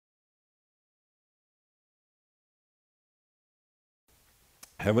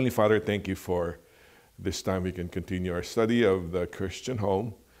Heavenly Father, thank you for this time we can continue our study of the Christian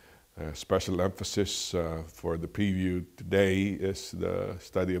home. Special emphasis for the preview today is the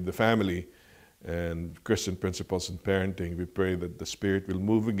study of the family and Christian principles in parenting. We pray that the Spirit will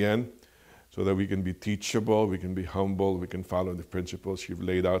move again so that we can be teachable, we can be humble, we can follow the principles you've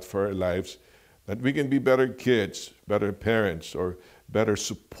laid out for our lives, that we can be better kids, better parents, or better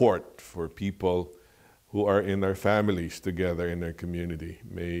support for people who are in our families together in our community.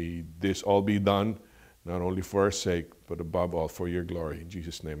 May this all be done, not only for our sake, but above all for your glory. In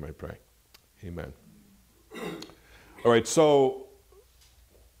Jesus' name I pray. Amen. All right, so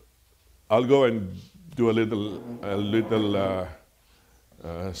I'll go and do a little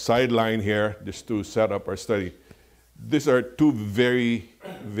sideline here just to set up our study. These are two very,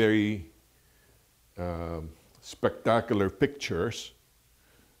 very spectacular pictures.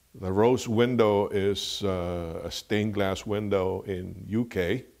 The rose window is a stained glass window in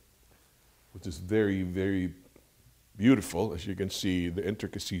UK, which is very, very beautiful. As you can see, the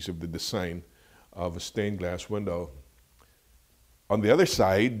intricacies of the design of a stained glass window. On the other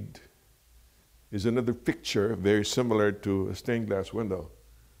side is another picture very similar to a stained glass window.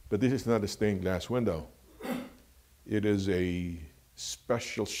 But this is not a stained glass window. It is a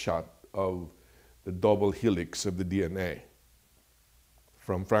special shot of the double helix of the DNA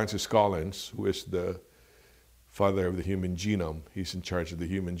from Francis Collins, who is the father of the human genome. He's in charge of the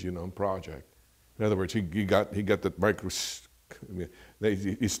Human Genome Project. In other words, he got that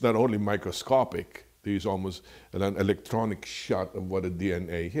it's not only microscopic, there's almost an electronic shot of what a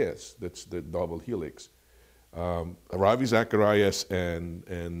DNA is. That's the double helix. Ravi Zacharias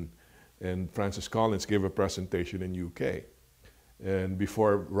and Francis Collins gave a presentation in UK. And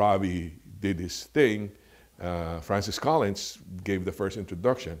before Ravi did his thing, Francis Collins gave the first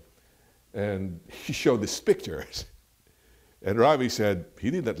introduction. And he showed these pictures. And Ravi said,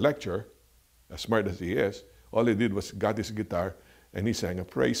 he did that lecture, as smart as he is. All he did was got his guitar and he sang a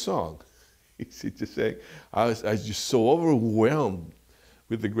praise song. He's just saying, I was just so overwhelmed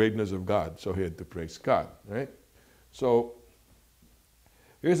with the greatness of God, so he had to praise God, right? So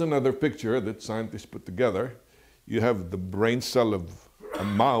here's another picture that scientists put together. You have the brain cell of a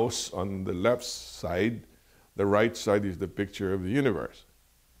mouse on the left side. The right side is the picture of the universe.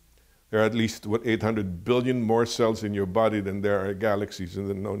 There are at least, 800 billion more cells in your body than there are galaxies in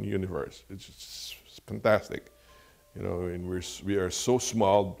the known universe. It's fantastic. You know, and we are so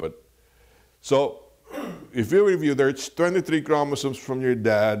small, but... So, if you review, there's 23 chromosomes from your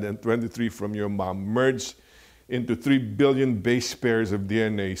dad and 23 from your mom, merged into 3 billion base pairs of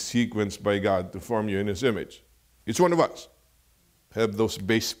DNA sequenced by God to form you in His image. Each one of us have those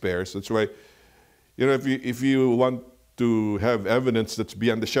base pairs. That's why, you know, if you want to have evidence that's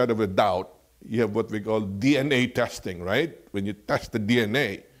beyond the shadow of a doubt, you have what we call DNA testing, right? When you test the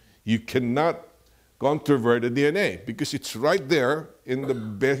DNA, you cannot controvert the DNA because it's right there in the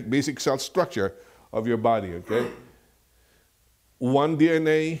basic cell structure of your body, okay? One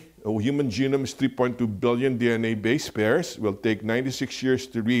DNA, a human genome is 3.2 billion DNA base pairs. Will take 96 years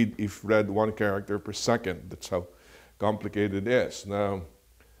to read if read 1 character per second. That's how complicated it is. Now,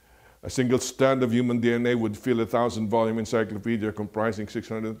 a single strand of human DNA would fill a 1,000-volume encyclopedia comprising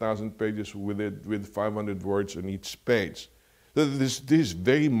 600,000 pages with 500 words on each page. So this is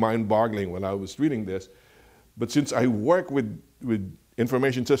very mind-boggling when I was reading this. But since I work with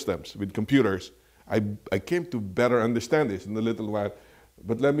information systems, with computers, I came to better understand this in a little while.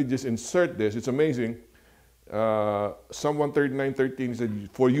 But let me just insert this. It's amazing. Psalm 139:13 said,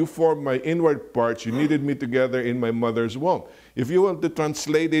 "For you formed my inward parts, you knitted me together in my mother's womb." If you want to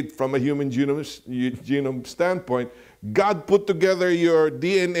translate it from a human genome standpoint, God put together your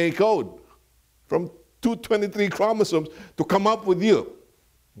DNA code from 223 chromosomes to come up with you.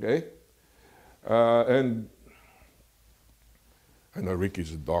 Okay? And I know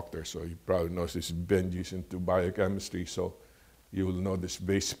Ricky's a doctor, so he probably knows this. Benji's into biochemistry, so you will know this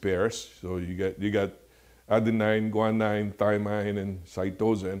base pairs. So you got adenine, guanine, thymine, and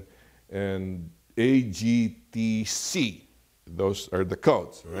cytosine, and AGTC. Those are the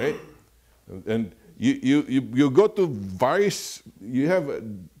codes, right? And you go to various, you have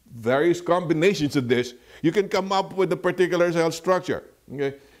various combinations of this. You can come up with a particular cell structure,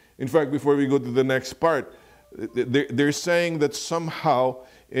 okay? In fact, before we go to the next part, they're saying that somehow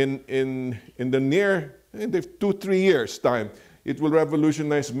in the 2-3 years' time, it will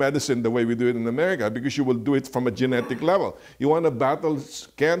revolutionize medicine the way we do it in America because you will do it from a genetic level. You want to battle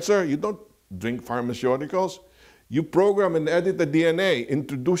cancer? You don't drink pharmaceuticals. You program and edit the DNA,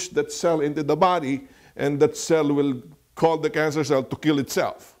 introduce that cell into the body, and that cell will call the cancer cell to kill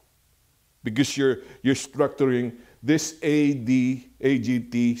itself because you're structuring this A, D, A, G,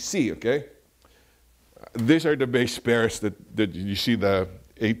 T, C, okay? These are the base pairs that you see, the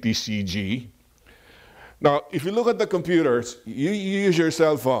A, T, C, G. Now, if you look at the computers, you use your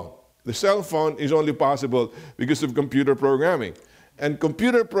cell phone. The cell phone is only possible because of computer programming. And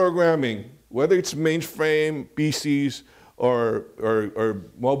computer programming, whether it's mainframe, PCs, or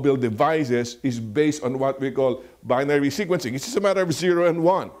mobile devices, is based on what we call binary sequencing. It's just a matter of 0 and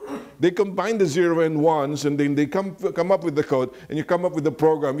 1. They combine the 0 and 1s, and then they come up with the code, and you come up with the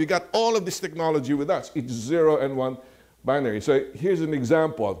program. You got all of this technology with us. It's 0 and 1 binary. So here's an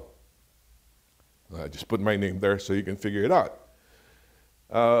example. I just put my name there so you can figure it out.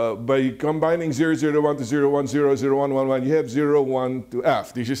 By combining 001 to 010, 0111, you have 01 to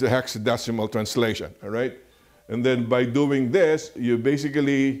F. This is a hexadecimal translation, all right? And then by doing this, you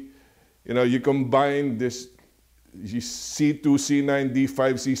basically, you combine this C2, C9,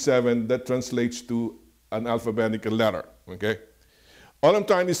 D5, C7, that translates to an alphabetical letter, okay? All I'm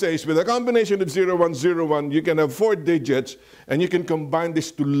trying to say is with a combination of 0101, you can have 4 digits, and you can combine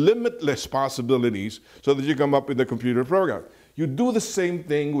this to limitless possibilities so that you come up with a computer program. You do the same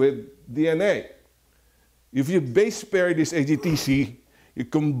thing with DNA. If you base pair this AGTC, you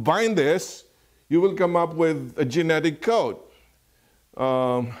combine this, you will come up with a genetic code.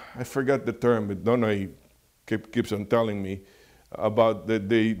 I forgot the term, but Donna keeps on telling me about that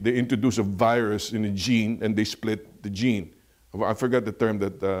they introduce a virus in a gene and they split the gene. I forgot the term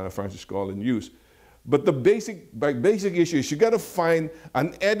that Francis Collin used. But the basic issue is you got to find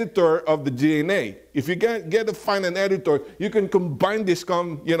an editor of the DNA. If you get to find an editor, you can combine this,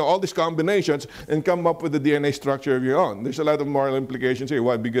 all these combinations and come up with the DNA structure of your own. There's a lot of moral implications here.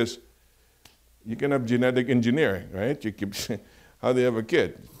 Why? Because you can have genetic engineering, right? You keep how do you have a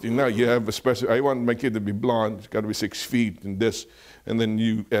kid? Now you have a special. I want my kid to be blonde. It's got to be 6 feet and this, and then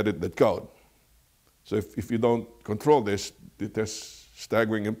you edit that code. So if you don't control this, it has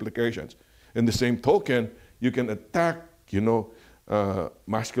staggering implications. In the same token, you can attack,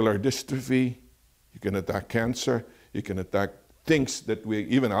 muscular dystrophy, you can attack cancer, you can attack things that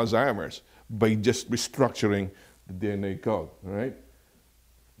even Alzheimer's, by just restructuring the DNA code, all right?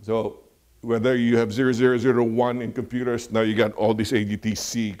 So whether you have 0001 in computers, now you got all these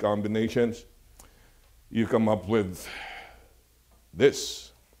AGTC combinations, you come up with this.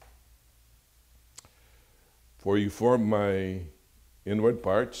 For you formed my inward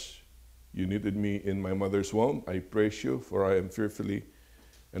parts, you knitted me in my mother's womb. I praise you, for I am fearfully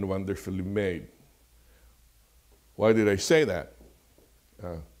and wonderfully made. Why did I say that?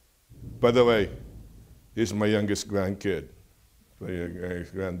 By the way, this is my youngest grandkid, my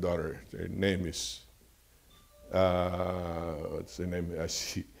granddaughter. Her name is, what's her name?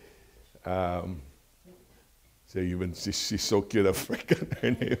 She's so cute, I forgot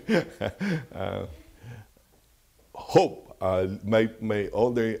her name. Hope. My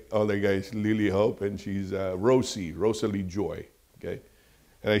older guy is Lily Hope, and she's Rosalie Joy, okay?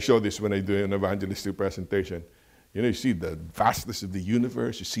 And I show this when I do an evangelistic presentation. You see the vastness of the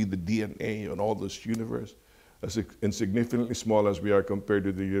universe, you see the DNA and all this universe. As insignificantly small as we are compared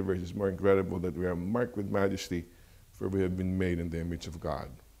to the universe, it's more incredible that we are marked with majesty, for we have been made in the image of God.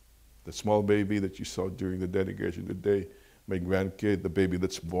 The small baby that you saw during the dedication today, my grandkid, the baby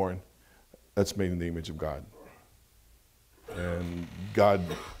that's born, that's made in the image of God. And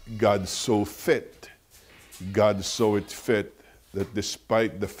God saw it fit that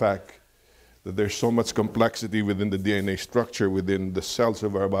despite the fact that there's so much complexity within the DNA structure, within the cells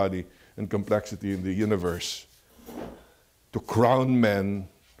of our body, and complexity in the universe, to crown men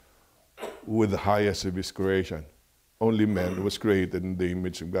with the highest of his creation. Only man was created in the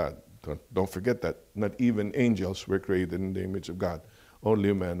image of God. Don't forget that. Not even angels were created in the image of God.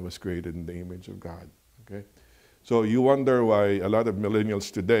 Only man was created in the image of God. Okay? So you wonder why a lot of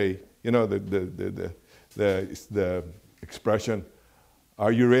millennials today, the expression,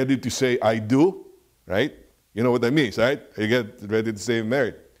 are you ready to say I do? Right? You know what that means, right? You get ready to say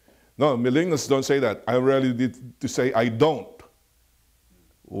married. No, millennials don't say that. I'm ready to say I don't.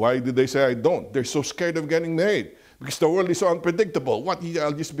 Why did they say I don't? They're so scared of getting married because the world is so unpredictable.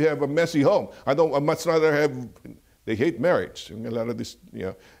 I'll just have a messy home. I'd much rather have. They hate marriage. A lot of this,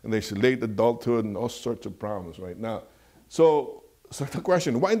 and there's late adulthood and all sorts of problems right now. So the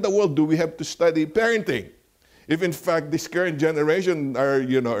question: why in the world do we have to study parenting? If in fact this current generation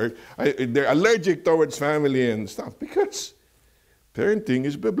they're allergic towards family and stuff, because parenting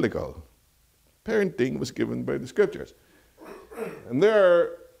is biblical. Parenting was given by the scriptures. And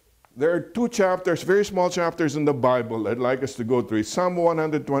there are 2 chapters, very small chapters in the Bible I'd like us to go through. It's Psalm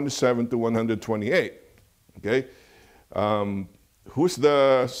 127 to 128. Okay? Who's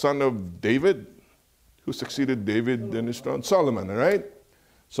the son of David? Who succeeded David in his throne? Solomon, all right?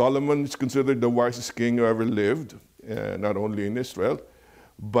 Solomon is considered the wisest king who ever lived, not only in Israel.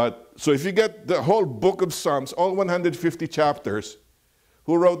 But, so if you get the whole book of Psalms, all 150 chapters,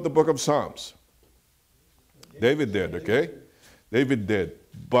 who wrote the book of Psalms? David did, okay? David did.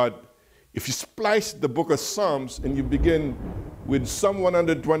 But if you splice the book of Psalms and you begin with Psalm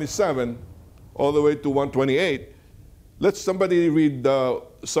 127 all the way to 128, let somebody read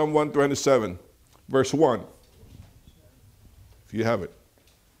Psalm 127, verse 1, if you have it.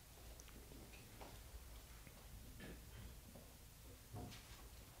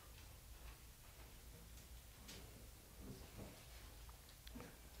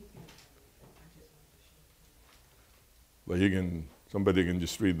 But somebody can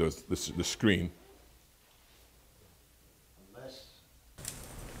just read the screen.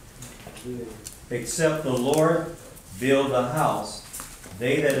 Except the Lord build a house,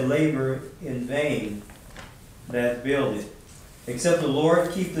 they that labor in vain that build it. Except the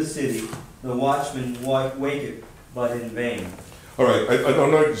Lord keep the city, the watchman waketh, but in vain. All right, I don't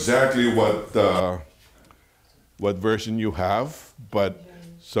know exactly what version you have, but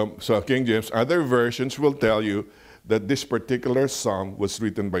so King James, other versions will tell you that this particular psalm was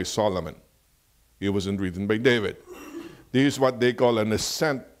written by Solomon. It wasn't written by David. This is what they call an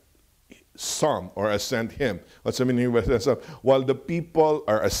ascent psalm or ascent hymn. What's the meaning of ascent psalm? While the people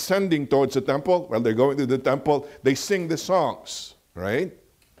are ascending towards the temple, while they're going to the temple, they sing the songs, right?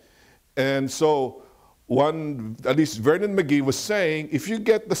 And so at least Vernon McGee was saying, if you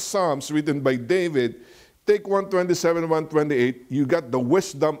get the psalms written by David, take 127 and 128, you got the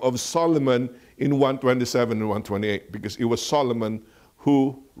wisdom of Solomon in 127 and 128, because it was Solomon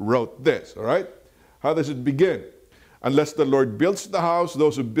who wrote this, all right? How does it begin? Unless the Lord builds the house,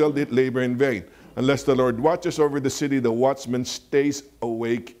 those who build it labor in vain. Unless the Lord watches over the city, the watchman stays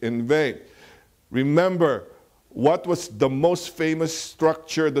awake in vain. Remember, what was the most famous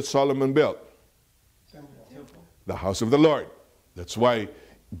structure that Solomon built? Temple. The house of the Lord. That's why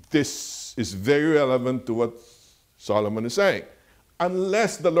this is very relevant to what Solomon is saying.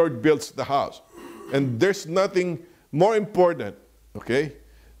 Unless the Lord builds the house. And there's nothing more important, okay,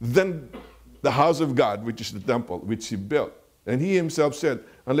 than the house of God, which is the temple, which he built. And he himself said,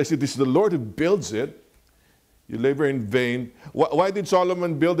 unless it is the Lord who builds it, you labor in vain. Why did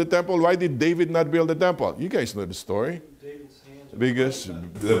Solomon build the temple? Why did David not build the temple? You guys know the story. Because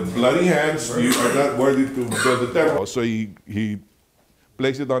the bloody hands, you are not worthy to build the temple. So he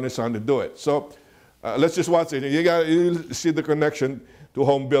placed it on his son to do it. So let's just watch it. You'll see the connection to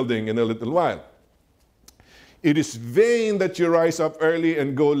home building in a little while. It is vain that you rise up early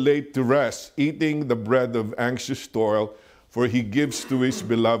and go late to rest, eating the bread of anxious toil, for he gives to his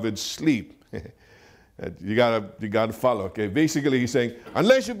beloved sleep. You gotta follow, okay? Basically, he's saying,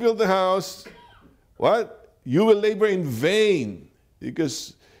 unless you build the house, what? You will labor in vain,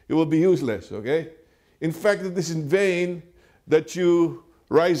 because it will be useless, okay? In fact, it is in vain that you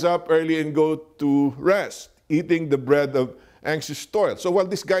rise up early and go to rest, eating the bread of anxious toil. So while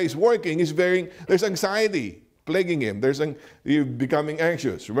this guy is working, there's anxiety plaguing him. He's becoming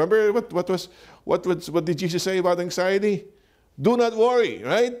anxious. Remember what did Jesus say about anxiety? Do not worry,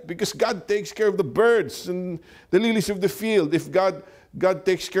 right? Because God takes care of the birds and the lilies of the field. If God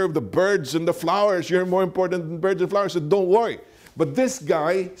takes care of the birds and the flowers, you're more important than birds and flowers, so don't worry. But this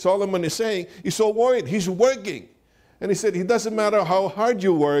guy, Solomon is saying, he's so worried. He's working. And he said, it doesn't matter how hard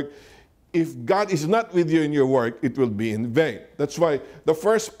you work, if God is not with you in your work, it will be in vain. That's why the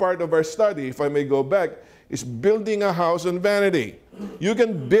first part of our study, if I may go back, is building a house on vanity. You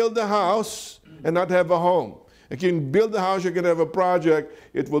can build a house and not have a home. If you can build a house, you can have a project,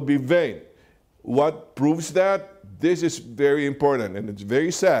 it will be vain. What proves that? This is very important, and it's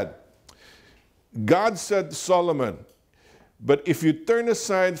very sad. God said to Solomon, but if you turn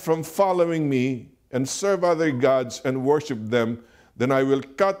aside from following me and serve other gods and worship them, then I will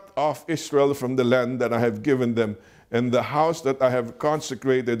cut off Israel from the land that I have given them, and the house that I have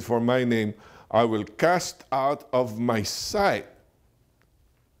consecrated for my name, I will cast out of my sight.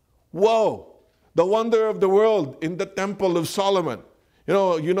 Whoa! The wonder of the world in the temple of Solomon.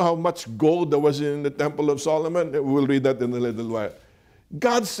 You know how much gold there was in the temple of Solomon? We'll read that in a little while.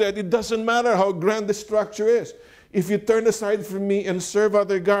 God said it doesn't matter how grand the structure is. If you turn aside from me and serve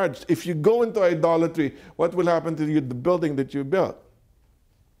other gods, if you go into idolatry, what will happen to you, the building that you built?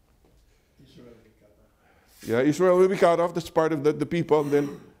 Israel will be cut off. Yeah, Israel will be cut off. That's part of the people. And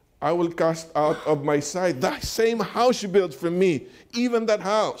then I will cast out of my sight. That same house you built for me, even that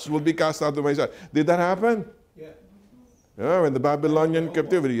house will be cast out of my sight. Did that happen? Yeah. Yeah, in the Babylonian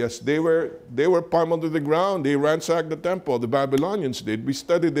captivity, yes, they were pummeled to the ground. They ransacked the temple. The Babylonians did. We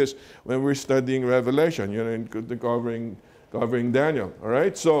studied this when we were studying Revelation, you know, covering Daniel. All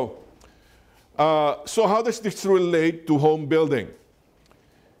right, so how does this relate to home building?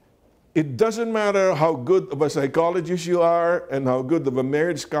 It doesn't matter how good of a psychologist you are and how good of a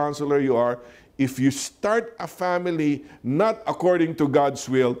marriage counselor you are. If you start a family not according to God's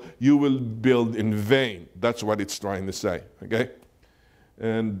will, you will build in vain. That's what it's trying to say, okay?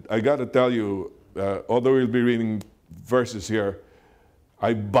 And I got to tell you, although we'll be reading verses here,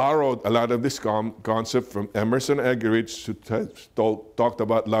 I borrowed a lot of this concept from Emerson Eggerichs, who talked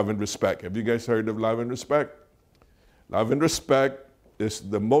about love and respect. Have you guys heard of love and respect? Love and respect is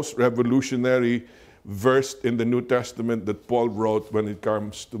the most revolutionary verse in the New Testament that Paul wrote when it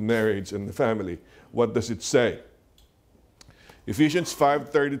comes to marriage and the family. What does it say? Ephesians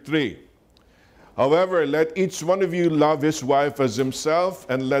 5:33. However, let each one of you love his wife as himself,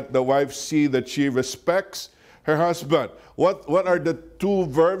 and let the wife see that she respects her husband. What are the two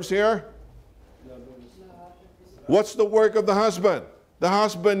verbs here? What's the work of the husband? The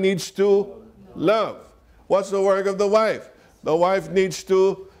husband needs to love. What's the work of the wife? The wife needs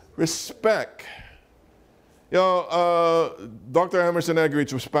to respect. You know, Dr. Emerson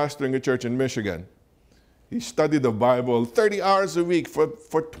Eggerichs was pastoring a church in Michigan. He studied the Bible 30 hours a week for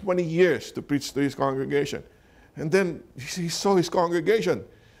 20 years to preach to his congregation. And then he saw his congregation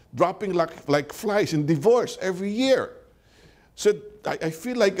dropping like flies in divorce every year. Said, I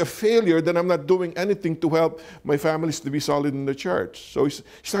feel like a failure that I'm not doing anything to help my families to be solid in the church. So he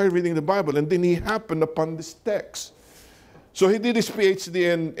started reading the Bible, and then he happened upon this text. So he did his PhD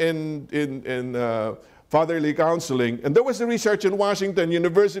in fatherly counseling, and there was a research in Washington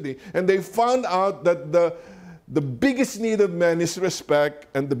University, and they found out that the biggest need of men is respect,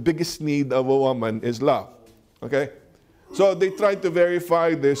 and the biggest need of a woman is love. Okay? So they tried to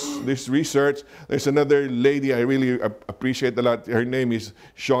verify this research. There's another lady I really appreciate a lot. Her name is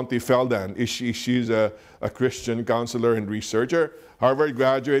Fil-Am. She's a Christian counselor and researcher, Harvard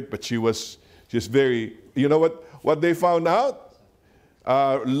graduate, but she's very, you know what they found out?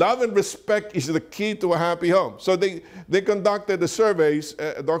 Love and respect is the key to a happy home. So they conducted the surveys,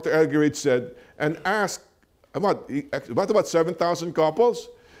 Dr. Eggerichs said, and asked about 7,000 couples.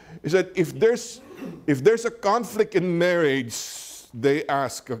 He said, if there's a conflict in marriage, they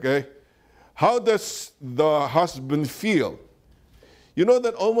ask, okay, how does the husband feel? You know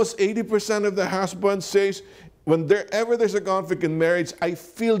that almost 80% of the husband says, whenever there's a conflict in marriage, I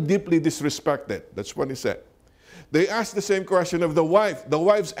feel deeply disrespected. That's what he said. They asked the same question of the wife. The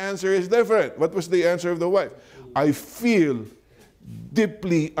wife's answer is different. What was the answer of the wife? I feel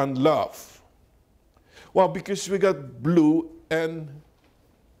deeply unloved. Well, because we got blue and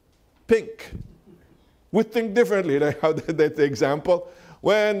pink. We think differently. Like how that's the example.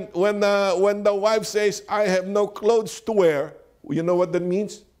 When the wife says, I have no clothes to wear, you know what that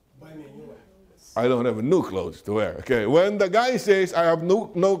means? I don't have new clothes to wear. Okay. When the guy says, I have no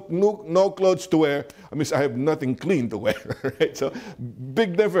clothes to wear, I mean, I have nothing clean to wear. Right? So,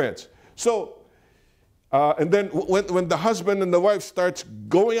 big difference. So, and then when the husband and the wife starts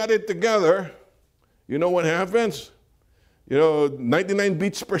going at it together, you know what happens? You know, 99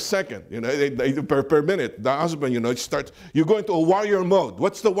 beats per second, you know, per minute. The husband, you know, you go into a warrior mode.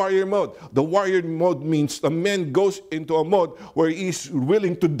 What's the warrior mode? The warrior mode means the man goes into a mode where he's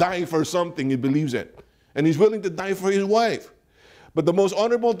willing to die for something he believes in. And he's willing to die for his wife. But the most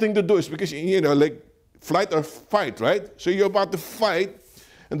honorable thing to do is because, you know, like flight or fight, right? So you're about to fight,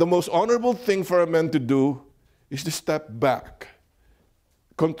 and the most honorable thing for a man to do is to step back.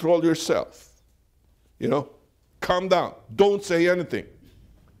 Control yourself, you know. Calm down. Don't say anything.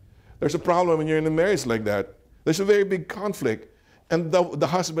 There's a problem when you're in a marriage like that. There's a very big conflict. And the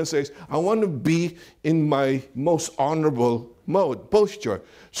husband says, I want to be in my most honorable mode, posture.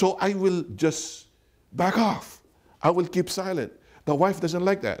 So I will just back off. I will keep silent. The wife doesn't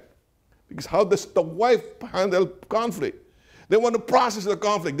like that. Because how does the wife handle conflict? They want to process the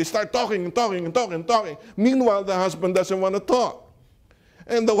conflict. They start talking and talking and talking and talking. Meanwhile, the husband doesn't want to talk.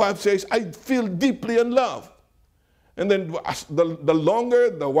 And the wife says, I feel deeply in love. And then the longer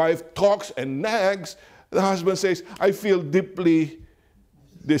the wife talks and nags, the husband says, I feel deeply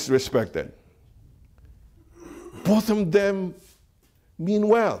disrespected. Both of them mean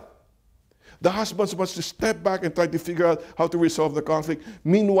well. The husband supposed to step back and try to figure out how to resolve the conflict.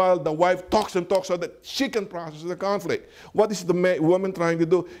 Meanwhile, the wife talks and talks so that she can process the conflict. What is the woman trying to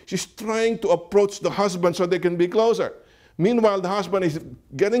do? She's trying to approach the husband so they can be closer. Meanwhile, the husband is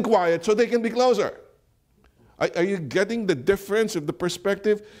getting quiet so they can be closer. Are you getting the difference of the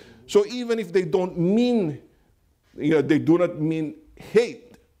perspective? So even if they don't mean they do not mean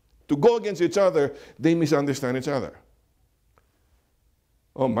hate. To go against each other, they misunderstand each other.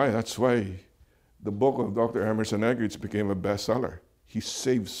 Oh my, that's why the book of Dr. Emerson Eggerichs became a bestseller. He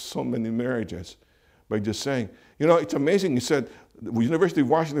saved so many marriages by just saying, it's amazing. He said, the University of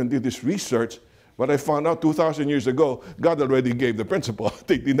Washington did this research, but I found out 2,000 years ago, God already gave the principle.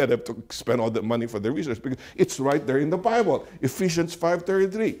 They did not have to spend all that money for the research because it's right there in the Bible. Ephesians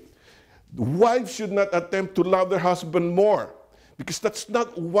 5:33. Wives should not attempt to love their husband more because that's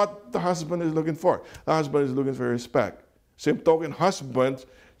not what the husband is looking for. The husband is looking for respect. Same token, husbands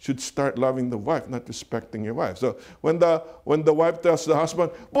should start loving the wife, not respecting your wife. So when the wife tells the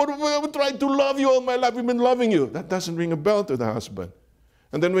husband, but I've tried to love you all my life, I've been loving you, that doesn't ring a bell to the husband.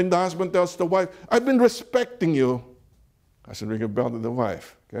 And then when the husband tells the wife, I've been respecting you, doesn't ring a bell to the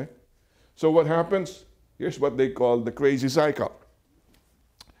wife. Okay? So what happens? Here's what they call the crazy cycle.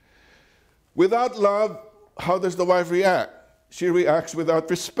 Without love, how does the wife react? She reacts without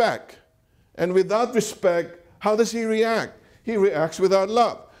respect. And without respect, how does he react? He reacts without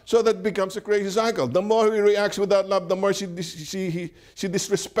love. So that becomes a crazy cycle. The more he reacts without love, the more she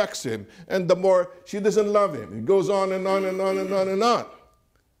disrespects him. And the more she doesn't love him. It goes on and on and on and on and on.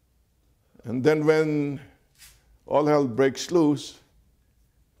 And then when all hell breaks loose,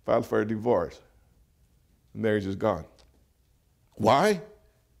 file for a divorce. Marriage is gone. Why?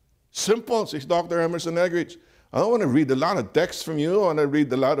 Simple, says Dr. Emerson Eggerichs. I don't want to read a lot of texts from you. I want to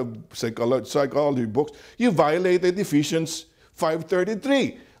read a lot of psychology books. You violated Ephesians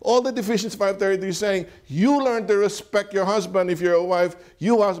 5:33. All the Ephesians 5:33 is saying, you learn to respect your husband if you're a wife.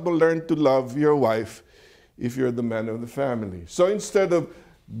 You husband learn to love your wife if you're the man of the family. So instead of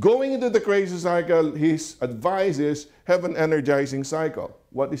going into the crazy cycle, his advice is have an energizing cycle.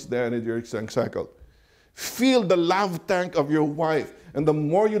 What is the energizing cycle? Fill the love tank of your wife. And the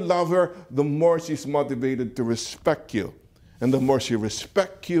more you love her, the more she's motivated to respect you. And the more she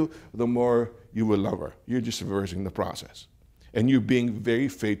respects you, the more you will love her. You're just reversing the process. And you're being very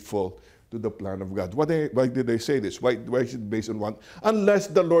faithful to the plan of God. Why did they say this? Why is it based on one? Unless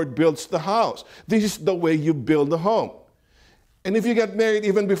the Lord builds the house. This is the way you build a home. And if you get married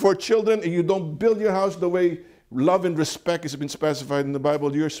even before children and you don't build your house the way love and respect has been specified in the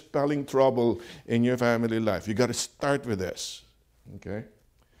Bible, you're spelling trouble in your family life. You got to start with this. Okay?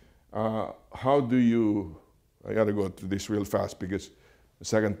 How do you, I got to go through this real fast because the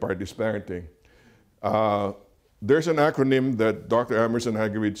second part is parenting. There's an acronym that Dr. Emerson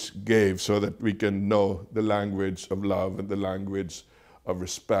Eggerichs gave so that we can know the language of love and the language of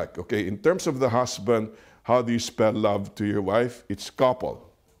respect. Okay, in terms of the husband, how do you spell love to your wife? It's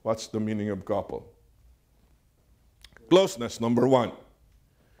couple. What's the meaning of couple? Closeness, number one.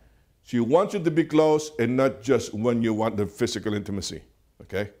 She wants you to be close and not just when you want the physical intimacy.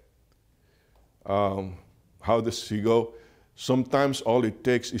 Okay? How does she go? Sometimes all it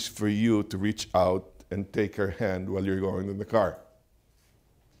takes is for you to reach out and take her hand while you're going in the car.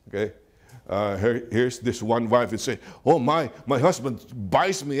 Okay? Here's this one wife that say, oh my husband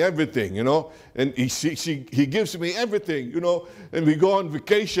buys me everything, and he gives me everything, and we go on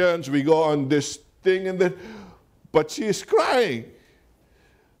vacations, we go on this thing and that, but she is crying.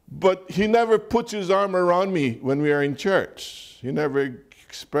 But he never puts his arm around me when we are in church. He never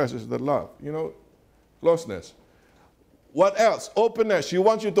expresses the love, closeness. What else? Openness. She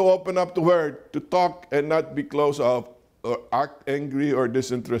wants you to open up to her, to talk and not be closed off or act angry or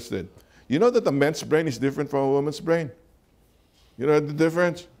disinterested. You know that a man's brain is different from a woman's brain? You know the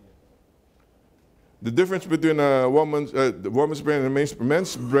difference? The difference between the woman's brain and a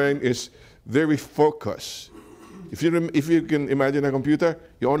man's brain is very focused. If you can imagine a computer,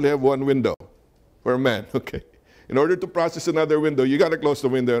 you only have one window for a man. Okay. In order to process another window, you got to close the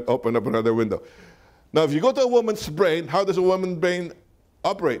window and open up another window. Now, if you go to a woman's brain, how does a woman's brain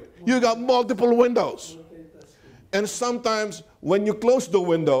operate? You got multiple windows. And sometimes when you close the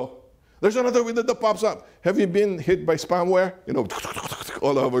window, there's another window that pops up. Have you been hit by spamware?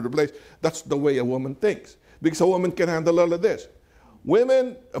 All over the place. That's the way a woman thinks. Because a woman can handle all of this.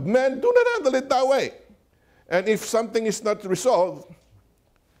 Men do not handle it that way. And if something is not resolved,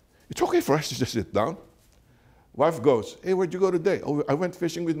 it's okay for us to just sit down. Wife goes, hey, where'd you go today? Oh, I went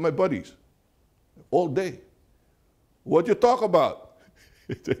fishing with my buddies. All day. What'd you talk about?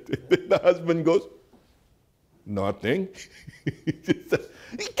 The husband goes, nothing. How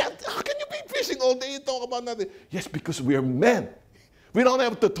can you be fishing all day and talk about nothing? Yes, because we are men. We don't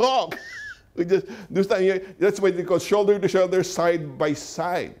have to talk. We just do stuff. That's why they call shoulder to shoulder, side by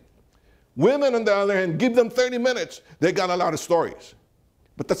side. Women, on the other hand, give them 30 minutes. They got a lot of stories.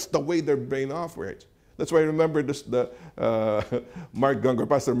 But that's the way their brain operates. That's why I remember this, Mark Gungor,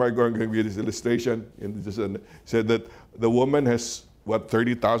 Pastor Mark Gungor gave this illustration, and just said that the woman has,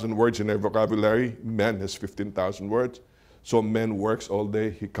 30,000 words in her vocabulary. Man has 15,000 words. So a man works all day.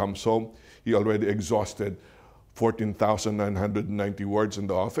 He comes home. He already exhausted 14,990 words in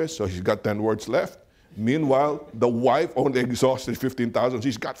the office. So he's got 10 words left. Meanwhile, the wife only exhausted 15,000.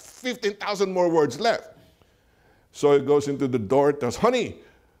 She's got 15,000 more words left. So he goes into the door and tells, honey,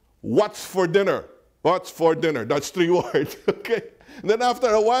 what's for dinner? What's for dinner? That's 3 words, okay? And then after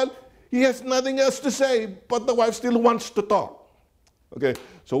a while, he has nothing else to say, but the wife still wants to talk. Okay,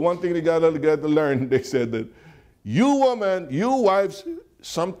 so one thing you gotta learn, they said that you women, you wives,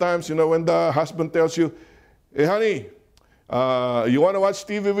 sometimes, when the husband tells you, hey honey, you wanna watch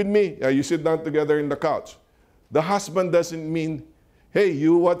TV with me? You sit down together in the couch. The husband doesn't mean, hey, we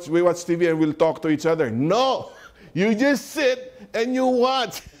watch TV and we'll talk to each other. No, you just sit and you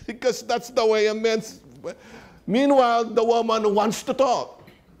watch, because that's the way a man's. Meanwhile, the woman wants to talk,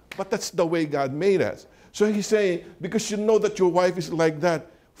 but that's the way God made us. So he's saying, because you know that your wife is like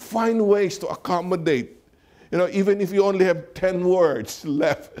that, find ways to accommodate. Even if you only have 10 words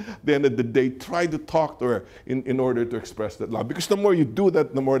left at the end of the day, try to talk to her in order to express that love. Because the more you do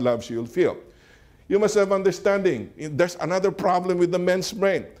that, the more love she'll feel. You must have understanding. There's another problem with the man's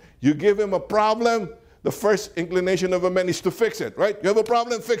brain. You give him a problem, the first inclination of a man is to fix it, right? You have a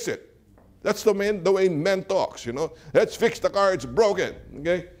problem, fix it. That's the way men talks, Let's fix the car, it's broken,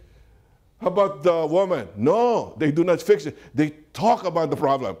 okay? How about the woman? No, they do not fix it. They talk about the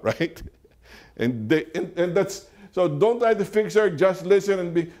problem, right? And that's, so don't try to fix her, just listen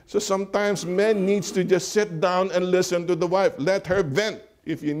and be. So sometimes men needs to just sit down and listen to the wife. Let her vent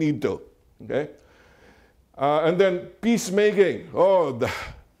if you need to, okay? And then peacemaking. Oh,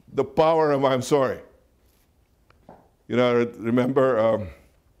 the power of I'm sorry. Remember,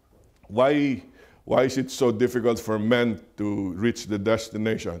 why is it so difficult for men to reach the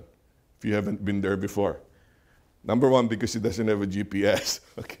destination if you haven't been there before? Number one, because he doesn't have a GPS,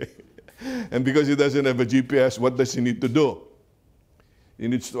 okay? And because he doesn't have a GPS, what does he need to do? He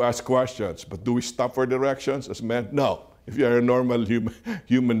needs to ask questions. But do we stop for directions as men? No. If you are a normal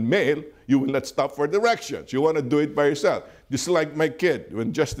human male, you will not stop for directions. You want to do it by yourself. Just like my kid,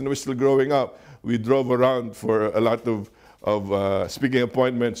 when Justin was still growing up, we drove around for a lot of speaking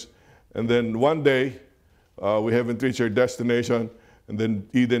appointments. And then one day, we haven't reached our destination. And then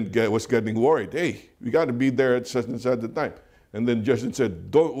Eden was getting worried. Hey, we got to be there at such and such a time. And then Justin said,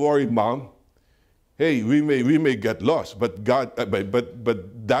 don't worry, Mom. Hey, we may get lost, but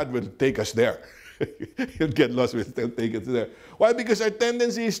but Dad will take us there. He'll get lost, we'll still take us there. Why? Because our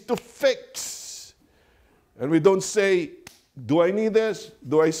tendency is to fix. And we don't say, do I need this?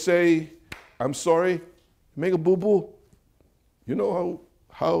 Do I say, I'm sorry? Make a boo-boo. You know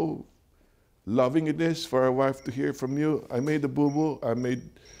how loving it is for a wife to hear from you. I made a boo-boo. I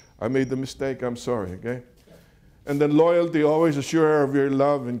made the mistake. I'm sorry. Okay. And then loyalty, always assure her of your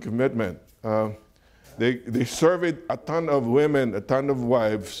love and commitment. They surveyed a ton of women, a ton of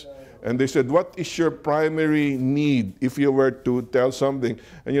wives, and they said, what is your primary need if you were to tell something?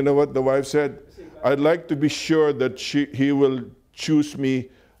 And you know what the wife said? I'd like to be sure that he will choose me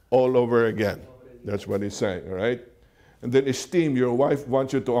all over again. That's what he's saying, all right? And then esteem. Your wife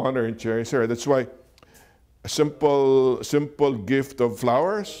wants you to honor and cherish her. That's why a simple gift of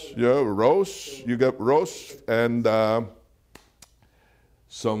flowers, rose. You get rose and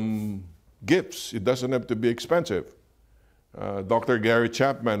some gifts. It doesn't have to be expensive. Dr. Gary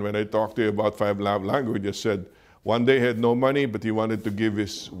Chapman, when I talked to you about 5 love languages, said one day he had no money, but he wanted to give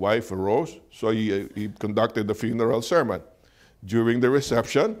his wife a rose, so he conducted a funeral sermon. During the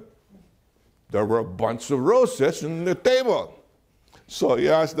reception, there were a bunch of roses on the table. So he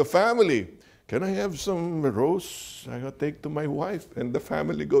asked the family, can I have some rose I gotta take to my wife? And the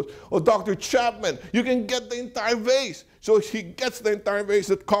family goes, oh, Dr. Chapman, you can get the entire vase. So she gets the entire vase,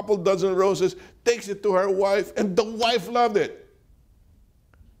 a couple dozen roses, takes it to her wife, and the wife loved it.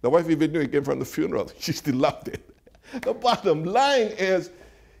 The wife even knew it came from the funeral. She still loved it. The bottom line is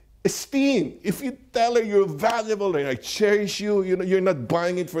esteem. If you tell her you're valuable and I cherish you, you're not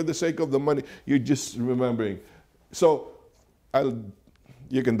buying it for the sake of the money. You're just remembering. So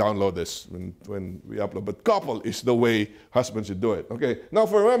you can download this when we upload. But couple is the way husbands should do it. Okay. Now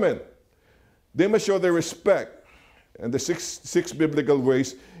for women, they must show their respect. And the six biblical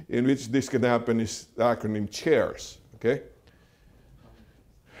ways in which this can happen is the acronym CHAIRS. Okay.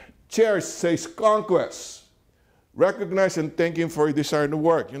 CHAIRS says conquest. Recognize and thank him for his desire to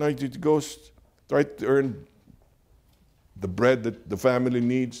work. It goes try to earn the bread that the family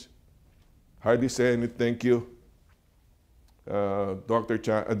needs. Hardly say any thank you. Dr.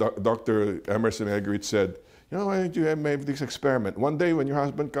 Emerson Eggerichs said, you know, why don't you make this experiment? One day when your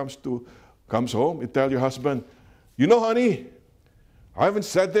husband comes home, you tell your husband, you know, honey, I haven't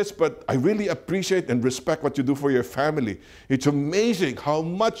said this, but I really appreciate and respect what you do for your family. It's amazing how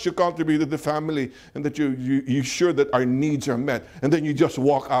much you contribute to the family and that you're sure that our needs are met. And then you just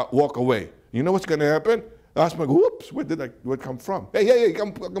walk away. You know what's going to happen? The husband goes, whoops, where did it come from? Hey,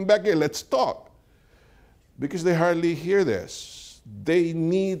 come back here, let's talk. Because they hardly hear this. They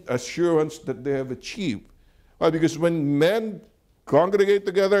need assurance that they have achieved. Why? Because when men congregate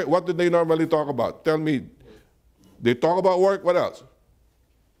together, what do they normally talk about? Tell me. They talk about work, what else?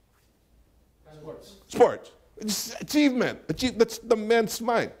 Sports. It's achievement. That's the man's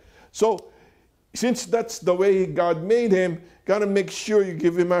mind. So, since that's the way God made him, gotta make sure you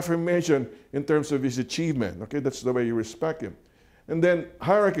give him affirmation in terms of his achievement. Okay, that's the way you respect him. And then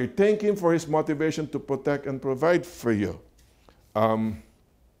hierarchy. Thank him for his motivation to protect and provide for you.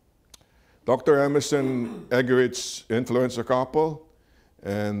 Dr. Emerson Eggerichs influenced a couple,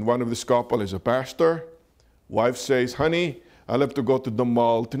 and one of this couple is a pastor. Wife says, honey, I'll have to go to the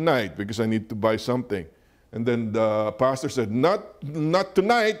mall tonight because I need to buy something. And then the pastor said, not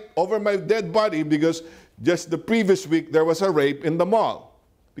tonight, over my dead body, because just the previous week there was a rape in the mall.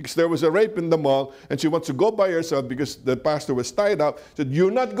 Because there was a rape in the mall, and she wants to go by herself because the pastor was tied up. Said,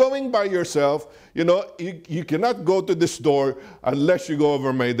 you're not going by yourself. You know, you cannot go to this door unless you go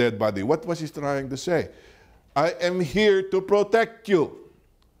over my dead body. What was he trying to say? I am here to protect you.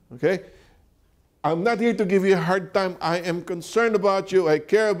 Okay? I'm not here to give you a hard time. I am concerned about you. I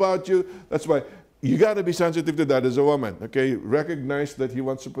care about you. That's why you got to be sensitive to that as a woman. Okay? Recognize that he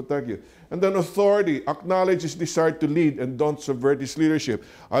wants to protect you. And then authority. Acknowledge his desire to lead and don't subvert his leadership.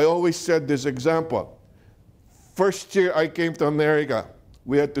 I always said this example. First year I came to America,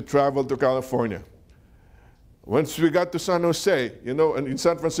 we had to travel to California. Once we got to San Jose, you know, and in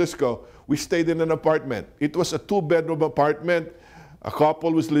San Francisco, we stayed in an apartment. It was a 2-bedroom apartment. A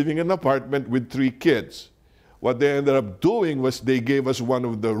couple was living in an apartment with 3 kids. What they ended up doing was they gave us one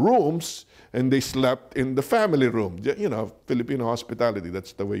of the rooms and they slept in the family room. You know, Filipino hospitality,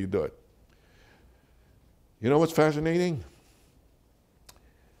 that's the way you do it. You know what's fascinating?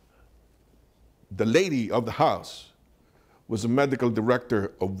 The lady of the house was a medical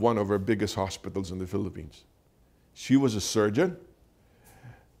director of one of our biggest hospitals in the Philippines. She was a surgeon.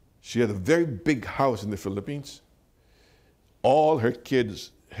 She had a very big house in the Philippines. All her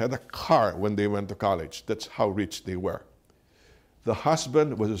kids had a car when they went to college. That's how rich they were. The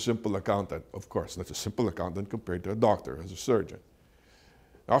husband was a simple accountant. Of course, that's a simple accountant compared to a doctor as a surgeon.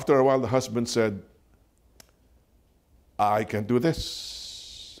 After a while, the husband said, I can't do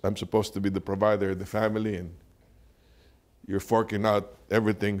this. I'm supposed to be the provider of the family, and you're forking out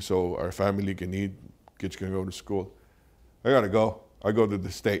everything so our family can eat, kids can go to school. I gotta go. I go to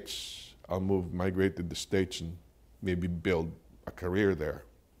the States. I'll migrate to the States and maybe build a career there.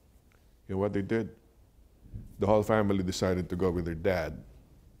 You know what they did? The whole family decided to go with their dad.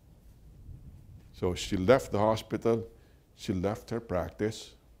 So she left the hospital, she left her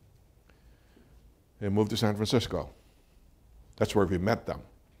practice, and moved to San Francisco. That's where we met them.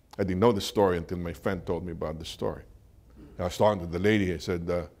 I didn't know the story until my friend told me about the story. I was talking to the lady, I said,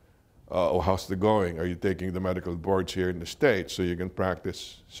 oh, how's it going? Are you taking the medical boards here in the States so you can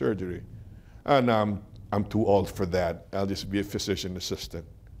practice surgery? And I'm too old for that. I'll just be a physician assistant.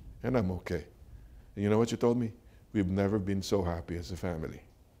 And I'm okay. And you know what she told me? We've never been so happy as a family.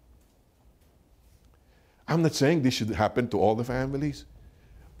 I'm not saying this should happen to all the families,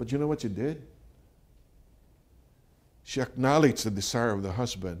 but you know what she did? She acknowledged the desire of the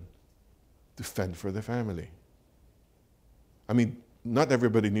husband to fend for the family. I mean, not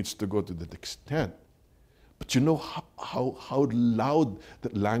everybody needs to go to that extent. But you know how loud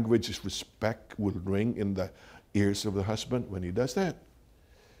that language of respect will ring in the ears of the husband when he does that?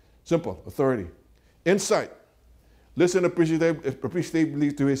 Simple. Authority. Insight. Listen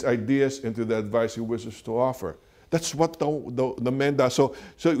appreciatively to his ideas and to the advice he wishes to offer. That's what the man does. So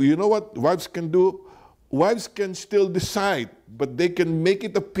you know what wives can do? Wives can still decide, but they can make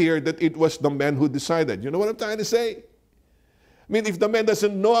it appear that it was the man who decided. You know what I'm trying to say? I mean, if the man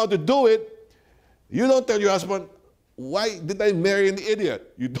doesn't know how to do it, you don't tell your husband, why did I marry an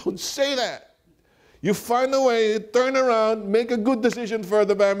idiot? You don't say that. You find a way, turn around, make a good decision for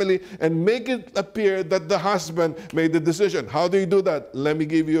the family, and make it appear that the husband made the decision. How do you do that? Let me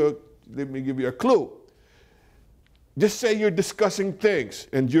give you a clue. Just say you're discussing things,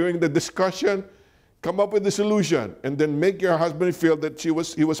 and during the discussion, come up with a solution, and then make your husband feel that he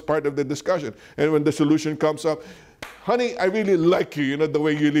was part of the discussion. And when the solution comes up, honey, I really like you, you know, the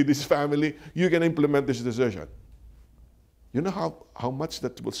way you lead this family, you can implement this decision. You know how much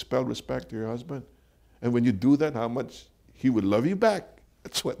that will spell respect to your husband? And when you do that, how much he will love you back.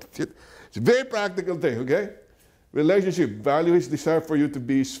 That's what it's a very practical thing, okay? Relationship, value his desire for you to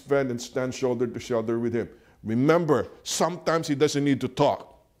be his friend and stand shoulder to shoulder with him. Remember, sometimes he doesn't need to talk.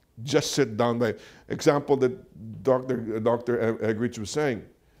 Just sit down by. Example that Dr. Egrich was saying.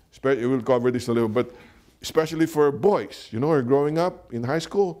 We'll cover this a little, but especially for boys, you know, who are growing up in high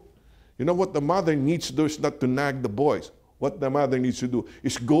school. You know what the mother needs to do is not to nag the boys. What the mother needs to do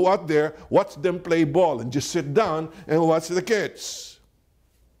is go out there, watch them play ball, and just sit down and watch the kids.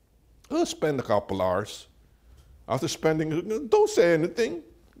 I'll spend a couple hours. After spending, don't say anything.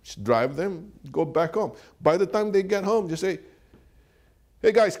 Just drive them, go back home. By the time they get home, just say,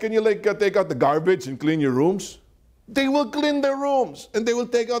 hey guys, can you take out the garbage and clean your rooms? They will clean their rooms and they will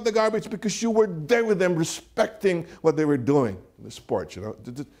take out the garbage because you were there with them, respecting what they were doing in the sports, you know.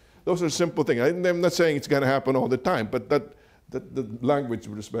 Those are simple things. I'm not saying it's going to happen all the time, but the language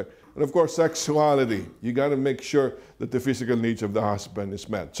of respect. And of course, sexuality. You got to make sure that the physical needs of the husband is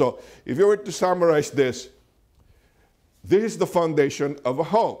met. So if you were to summarize this is the foundation of a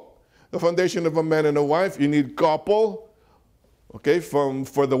home. The foundation of a man and a wife, you need couple, okay,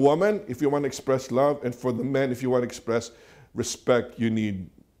 for the woman, if you want to express love, and for the man, if you want to express respect, you need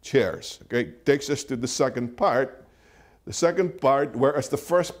chairs, okay? Takes us to the second part. The second part, whereas the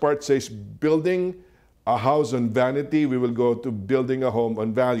first part says building a house on vanity, we will go to building a home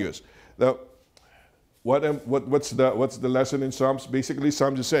on values. Now, what's the lesson in Psalms? Basically,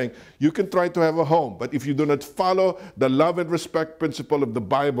 Psalms is saying, you can try to have a home, but if you do not follow the love and respect principle of the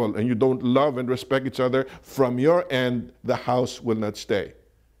Bible, and you don't love and respect each other from your end, the house will not stay.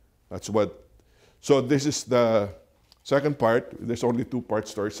 So this is the second part. There's only 2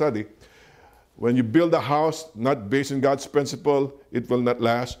 parts to our study. When you build a house, not based on God's principle, it will not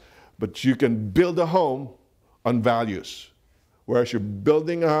last, but you can build a home on values. Whereas you're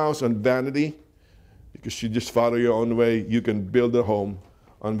building a house on vanity, because you just follow your own way, you can build a home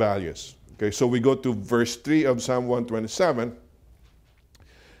on values. Okay, so we go to verse 3 of Psalm 127.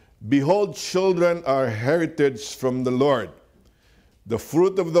 Behold, children are heritage from the Lord, the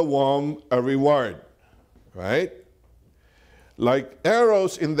fruit of the womb a reward. Right? Like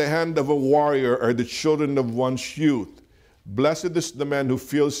arrows in the hand of a warrior are the children of one's youth. Blessed is the man who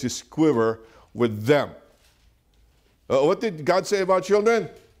fills his quiver with them. What did God say about children?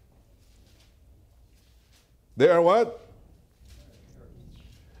 They are what?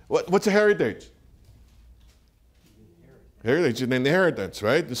 What's a heritage? Heritage is an inheritance,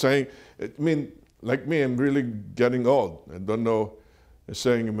 right? They're saying, I mean, like me, I'm really getting old. I don't know. They're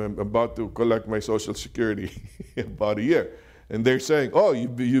saying I'm about to collect my Social Security in about a year. And they're saying, oh,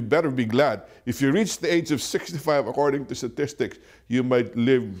 you better be glad. If you reach the age of 65, according to statistics, you might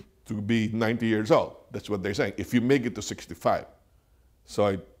live to be 90 years old. That's what they're saying, if you make it to 65. So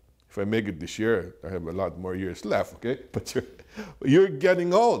if I make it this year, I have a lot more years left, okay? But you're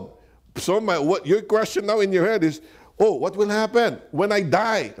getting old. So what your question now in your head is, oh, what will happen when I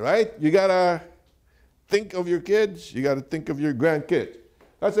die, right? You got to think of your kids. You got to think of your grandkids.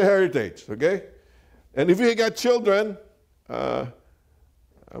 That's a heritage, okay? And if you got children,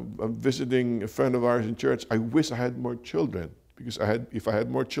 I'm visiting a friend of ours in church. I wish I had more children, because if I had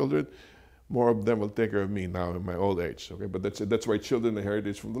more children, more of them will take care of me now in my old age. Okay, but that's why children are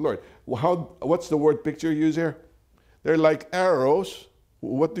heritage from the Lord. Well, what's the word picture you use here? They're like arrows.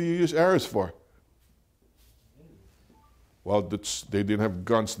 What do you use arrows for? Well, they didn't have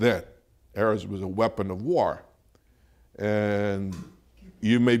guns then. Arrows was a weapon of war. And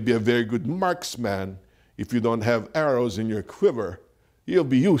you may be a very good marksman. If you don't have arrows in your quiver, you'll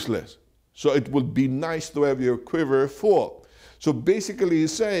be useless. So it would be nice to have your quiver full. So basically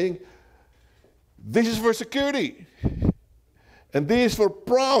he's saying, this is for security. And this is for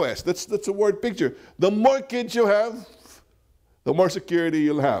prowess. That's a word picture. The more kids you have, the more security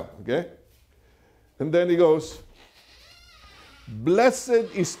you'll have. Okay? And then he goes,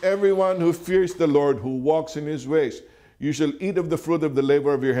 blessed is everyone who fears the Lord, who walks in his ways. You shall eat of the fruit of the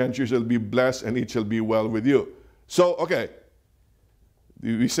labor of your hands. You shall be blessed, and it shall be well with you. So, okay.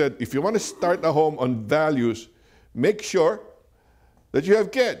 We said, if you want to start a home on values, make sure that you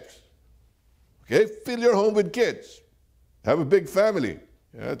have kids. Okay? Fill your home with kids. Have a big family.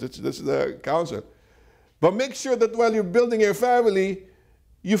 Yeah, that's the counsel. But make sure that while you're building your family,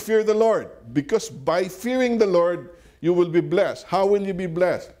 you fear the Lord. Because by fearing the Lord, you will be blessed. How will you be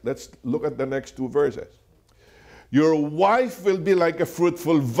blessed? Let's look at the next 2 verses. Your wife will be like a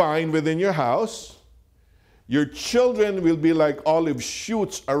fruitful vine within your house. Your children will be like olive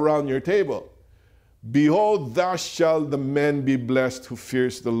shoots around your table. Behold, thus shall the man be blessed who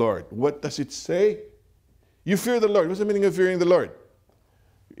fears the Lord. What does it say? You fear the Lord. What's the meaning of fearing the Lord?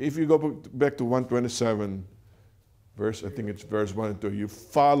 If you go back to 127, I think it's verse 1 and 2, you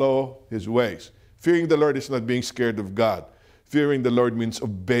follow his ways. Fearing the Lord is not being scared of God. Fearing the Lord means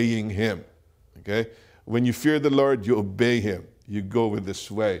obeying him. Okay? When you fear the Lord, you obey him. You go with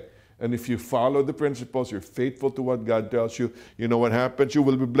this way. And if you follow the principles, you're faithful to what God tells you, you know what happens? You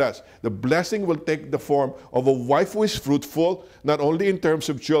will be blessed. The blessing will take the form of a wife who is fruitful, not only in terms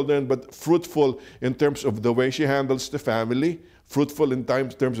of children, but fruitful in terms of the way she handles the family, fruitful in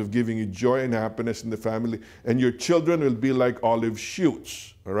terms of giving you joy and happiness in the family. And your children will be like olive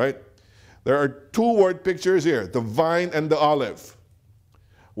shoots. All right? There are two word pictures here, the vine and the olive.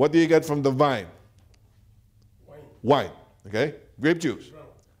 What do you get from the vine? Wine. Okay? Grape juice.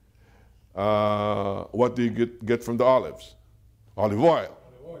 What do you get from the olives? Olive oil.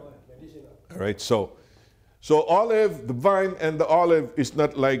 All right, so olive, the vine and the olive is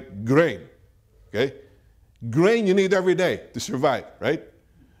not like grain. Okay? Grain you need every day to survive, right?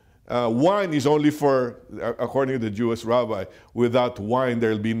 Wine is only for, according to the Jewish rabbi, without wine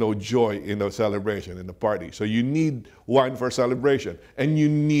there will be no joy in a celebration, in a party. So you need wine for celebration. And you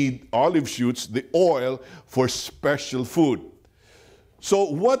need olive shoots, the oil, for special food. So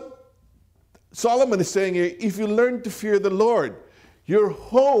what Solomon is saying here, if you learn to fear the Lord, your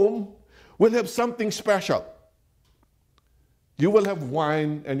home will have something special. You will have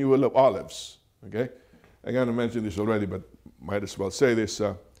wine and you will have olives. Okay? I'm going to mention this already, but might as well say this.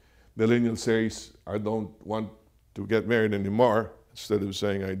 Millennial says, I don't want to get married anymore, instead of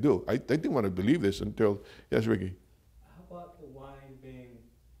saying I do. I didn't want to believe this until, yes, Ricky? How about the wine being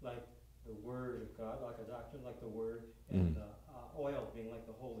like the Word of God, like a doctrine, like the Word, and oil being like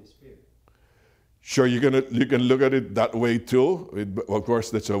the Holy Spirit? Sure, you can look at it that way too. Of course,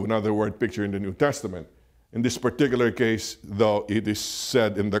 that's another word picture in the New Testament. In this particular case, though, it is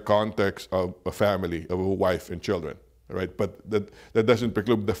said in the context of a family, of a wife and children, right? But that doesn't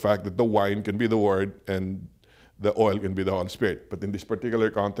preclude the fact that the wine can be the Word and the oil can be the Holy Spirit. But in this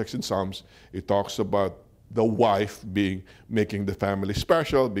particular context in Psalms, it talks about the wife making the family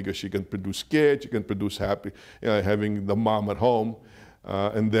special because she can produce kids, she can produce having the mom at home,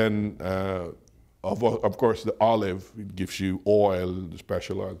 and then. Of course, the olive, it gives you oil, the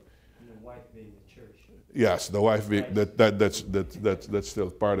special oil. And the wife being the church. Yes, the wife being, that's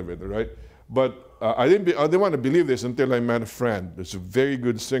still part of it, right? But I didn't want to believe this until I met a friend. There's a very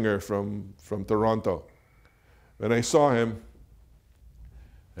good singer from Toronto. When I saw him,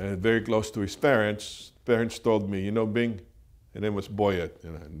 very close to his parents told me, you know, Bing, his name was Boyet,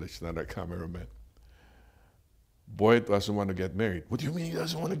 and that's not a cameraman. Boyd doesn't want to get married. What do you mean he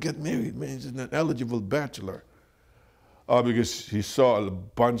doesn't want to get married? Man, he's an eligible bachelor. Because he saw a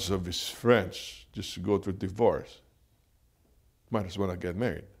bunch of his friends just go through divorce. Might as well not get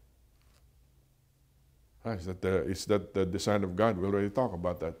married. Is that the design of God? We already talked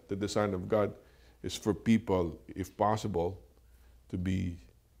about that. The design of God is for people, if possible, to be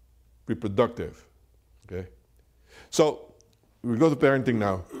reproductive. Okay? So, we go to parenting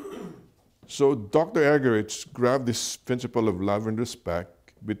now. So Dr. Egerich grabbed this principle of love and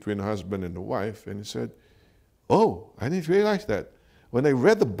respect between a husband and a wife, and he said, oh, I didn't realize that. When I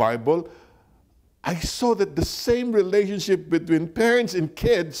read the Bible, I saw that the same relationship between parents and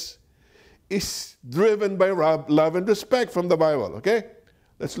kids is driven by love and respect from the Bible, okay?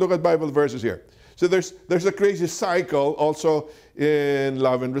 Let's look at Bible verses here. So there's a crazy cycle also in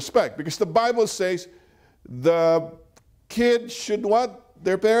love and respect, because the Bible says the kids should what?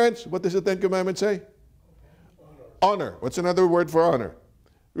 Their parents, what does the Ten Commandments say? Honor. What's another word for honor?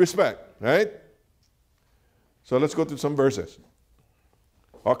 Respect, right? So let's go to some verses.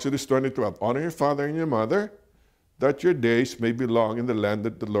 Exodus 20:12. Honor your father and your mother, that your days may be long in the land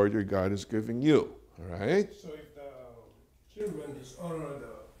that the Lord your God is giving you. All right? So if the children dishonor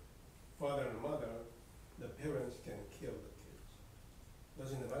the father and mother, the parents can kill the kids.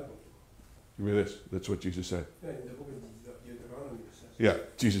 That's in the Bible. You read this? That's what Jesus said. Yeah, in the book of Deuteronomy it says. Yeah,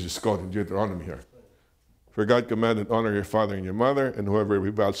 Jesus is quoting Deuteronomy here. For God commanded, honor your father and your mother, and whoever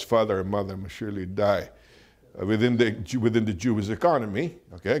rebels father or mother must surely die. Within the Jewish economy,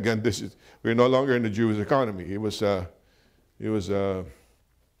 okay, again, we're no longer in the Jewish economy. It was a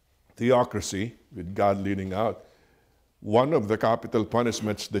theocracy with God leading out. One of the capital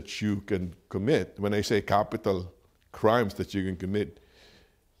punishments that you can commit, when I say capital crimes that you can commit,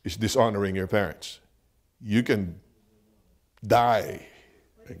 is dishonoring your parents. You can die.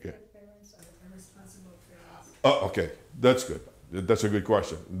 Okay. Oh, okay. That's good. That's a good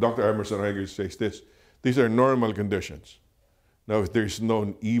question. Dr. Emerson Eggers says this. These are normal conditions. Now, if there's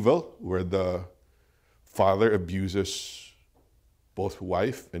known evil where the father abuses both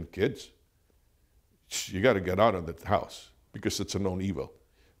wife and kids, you got to get out of that house because it's a known evil.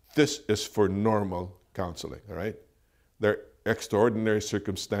 This is for normal counseling, all right? There are extraordinary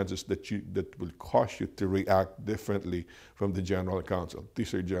circumstances that will cause you to react differently from the general counsel.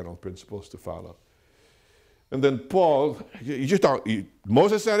 These are general principles to follow. And then Paul,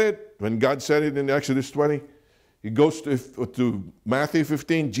 Moses said it, when God said it in Exodus 20, he goes to Matthew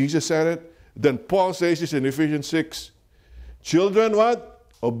 15, Jesus said it. Then Paul says this in Ephesians 6, children, what?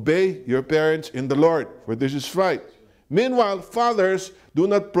 Obey your parents in the Lord, for this is right. Meanwhile, fathers, do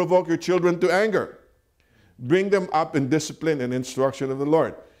not provoke your children to anger. Bring them up in discipline and instruction of the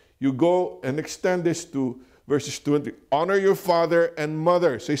Lord. You go and extend this to verses 20. Honor your father and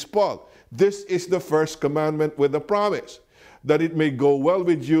mother, says Paul. This is the first commandment with a promise, that it may go well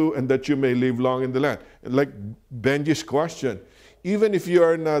with you and that you may live long in the land. And like Benji's question, even if you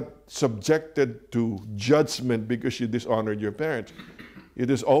are not subjected to judgment because you dishonored your parents, it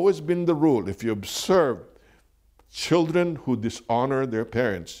has always been the rule, if you observe children who dishonor their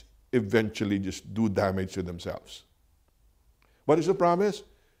parents, eventually just do damage to themselves. What is the promise?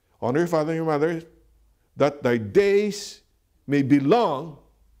 Honor your father and your mother, that thy days may be long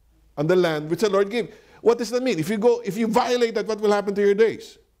on the land which the Lord gave. What does that mean? If you violate that, what will happen to your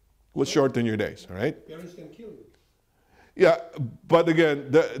days? Will shorten your days, all right? Parents can kill you. Yeah, but again,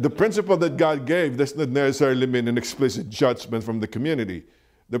 the principle that God gave does not necessarily mean an explicit judgment from the community.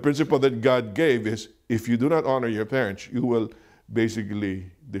 The principle that God gave is, if you do not honor your parents, you will basically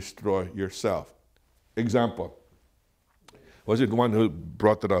destroy yourself. Example. Was it one who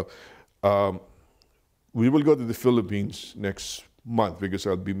brought it up? We will go to the Philippines next month because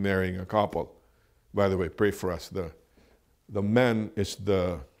I'll be marrying a couple. By the way, pray for us. The man is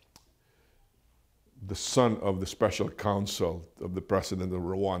the son of the special counsel of the president of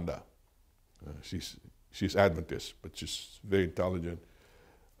Rwanda. She's Adventist, but she's very intelligent.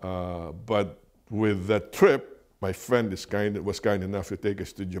 But with that trip, my friend was kind enough to take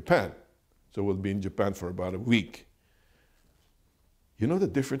us to Japan. So we'll be in Japan for about a week. You know the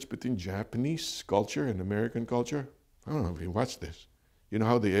difference between Japanese culture and American culture? I don't know if you watch this. You know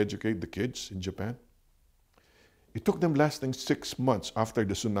how they educate the kids in Japan? It took them less than 6 months after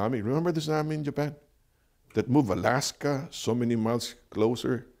the tsunami. Remember the tsunami in Japan? That moved Alaska so many miles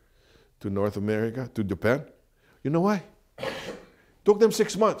closer to North America, to Japan. You know why? It took them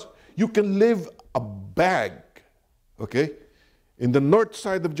 6 months. You can leave a bag, okay, in the north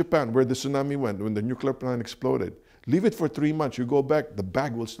side of Japan where the tsunami went, when the nuclear plant exploded. Leave it for 3 months. You go back, the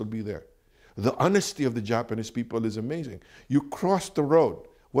bag will still be there. The honesty of the Japanese people is amazing. You cross the road,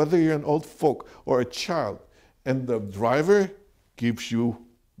 whether you're an old folk or a child, and the driver gives you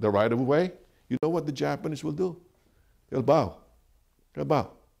the right of way, you know what the Japanese will do? They'll bow. They'll bow.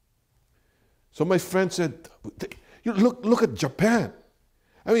 So my friend said, look at Japan.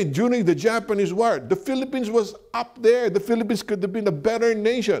 I mean, during the Japanese war, the Philippines was up there. The Philippines could have been a better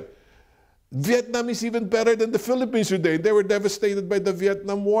nation. Vietnam is even better than the Philippines today. They were devastated by the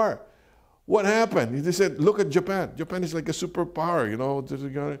Vietnam War. What happened? They said, look at Japan. Japan is like a superpower, you know.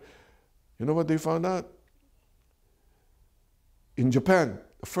 You know what they found out? In Japan,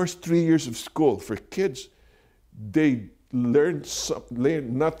 the first 3 years of school for kids, they learned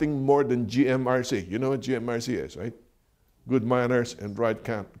nothing more than GMRC. You know what GMRC is, right? Good manners and right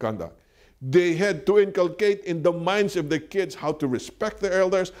conduct. They had to inculcate in the minds of the kids how to respect their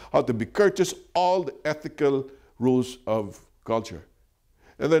elders, how to be courteous, all the ethical rules of culture.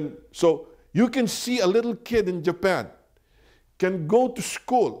 And then, so you can see a little kid in Japan can go to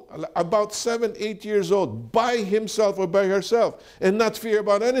school, about 7, 8 years old, by himself or by herself, and not fear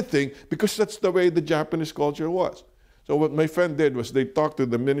about anything, because that's the way the Japanese culture was. So what my friend did was they talked to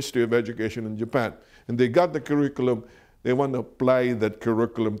the Ministry of Education in Japan, and they got the curriculum. They want to apply that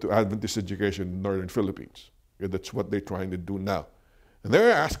curriculum to Adventist education in Northern Philippines. Yeah, that's what they're trying to do now. And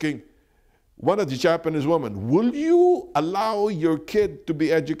they're asking one of the Japanese women, will you allow your kid to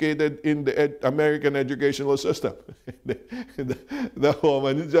be educated in the American educational system? the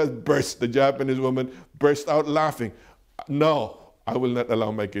woman just burst, the Japanese woman burst out laughing. No, I will not allow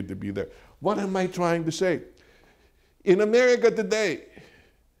my kid to be there. What am I trying to say? In America today,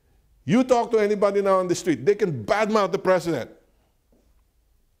 you talk to anybody now on the street, they can badmouth the president.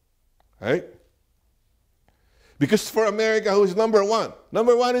 Right? Because for America, who's number one?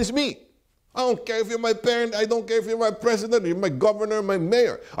 Number one is me. I don't care if you're my parent, I don't care if you're my president, you're my governor, my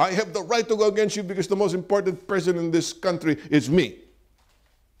mayor. I have the right to go against you because the most important person in this country is me.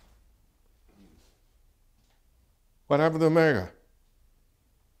 What happened to America?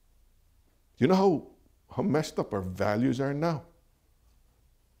 You know how messed up our values are now?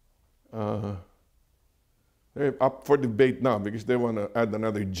 They're up for debate now because they want to add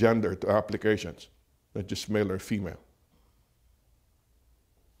another gender to applications. not just male or female.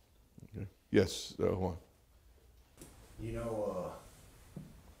 Okay. Yes, Juan. You know,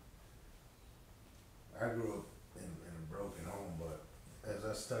 I grew up in a broken home, but as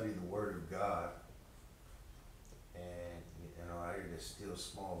I study the Word of God, and you know, I hear this still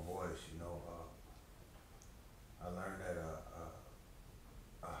small voice. You know, I learned that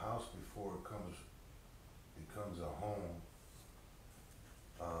a house before it becomes a home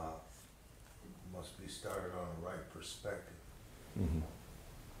must be started on the right perspective. Mm-hmm.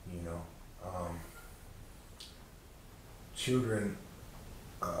 You know, children,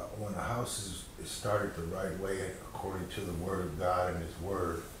 when a house is started the right way according to the Word of God and His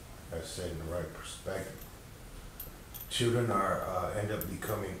Word, as said in the right perspective, children end up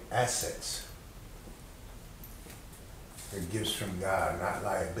becoming assets. They're gifts from God, not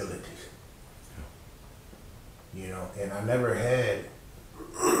liabilities. You know, and I never had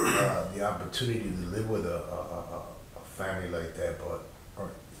the opportunity to live with a family like that,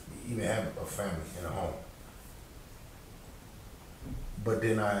 or even have a family in a home. But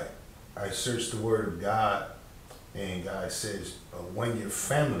then I searched the Word of God, and God says, when your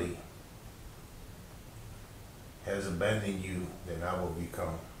family has abandoned you, then I will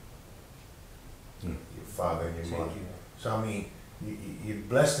become your father and your mother. So I mean, you're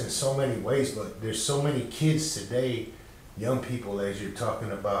blessed in so many ways, but there's so many kids today, young people, as you're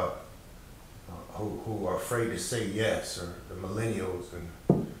talking about, who are afraid to say yes, or the millennials,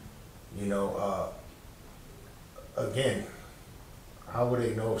 and you know, again, how would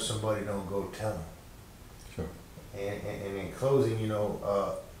they know if somebody don't go tell them? Sure. And in closing, you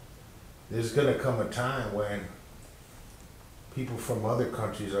know, there's gonna come a time when people from other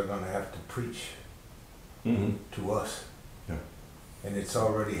countries are gonna have to preach to us. Yeah. And it's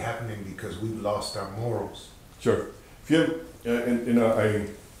already happening because we've lost our morals. Sure. If you, and you know,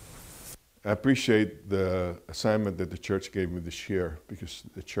 I appreciate the assignment that the church gave me this year, because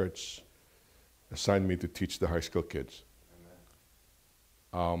the church assigned me to teach the high school kids.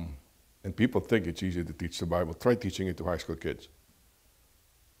 And people think it's easy to teach the Bible. Try teaching it to high school kids.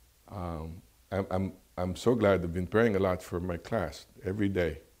 I'm so glad. I've been praying a lot for my class every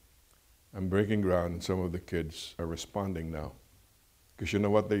day. I'm breaking ground, and some of the kids are responding now. Because you know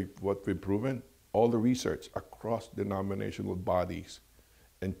what we've proven? All the research across denominational bodies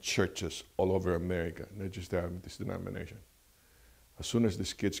and churches all over America, not just the Adventist denomination. As soon as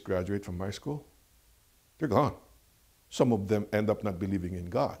these kids graduate from high school, they're gone. Some of them end up not believing in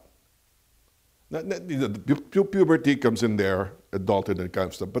God. Puberty comes in there, adulthood and kind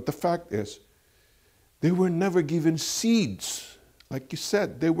of stuff. But the fact is, they were never given seeds. Like you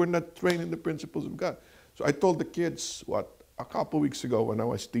said, they were not trained in the principles of God. So I told the kids, a couple weeks ago when I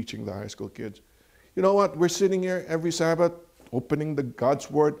was teaching the high school kids, you know what, we're sitting here every Sabbath, opening the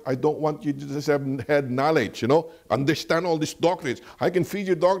God's Word. I don't want you to just have head knowledge, you know, understand all these doctrines. I can feed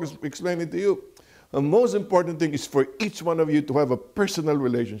you doctrines, explain it to you. The most important thing is for each one of you to have a personal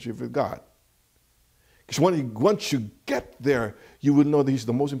relationship with God. Because once you get there, you will know that He's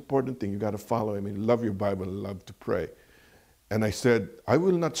the most important thing. You got to follow Him and love your Bible and love to pray. And I said, I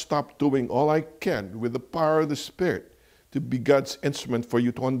will not stop doing all I can with the power of the Spirit to be God's instrument for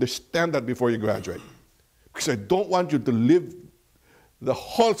you to understand that before you graduate. Because I don't want you to live the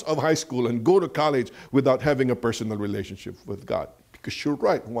halls of high school and go to college without having a personal relationship with God. Because you're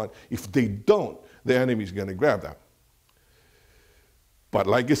right, Juan, if they don't, the enemy is going to grab them. But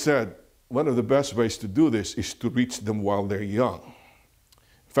like I said, one of the best ways to do this is to reach them while they're young.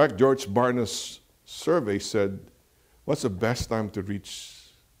 In fact, George Barna's survey said, what's the best time to reach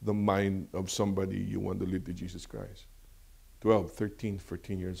the mind of somebody you want to lead to Jesus Christ? 12, 13,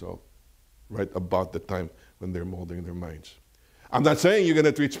 14 years old, right about the time when they're molding their minds. I'm not saying you're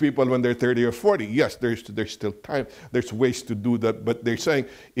going to reach people when they're 30 or 40. Yes, there's still time. There's ways to do that. But they're saying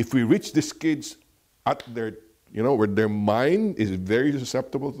if we reach these kids at their, you know, where their mind is very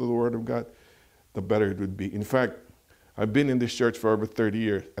susceptible to the Word of God, the better it would be. In fact, I've been in this church for over 30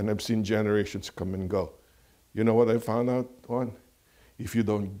 years, and I've seen generations come and go. You know what I found out, Juan? If you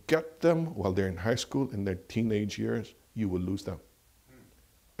don't get them while they're in high school, in their teenage years, you will lose them.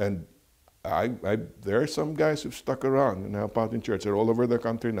 And there are some guys who've stuck around and help out in church. They're all over the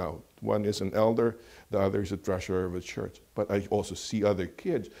country now. One is an elder, the other is a treasurer of a church. But I also see other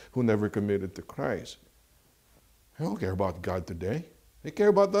kids who never committed to Christ. They don't care about God today. They care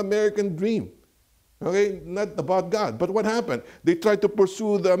about the American dream. Okay, not about God. But what happened? They tried to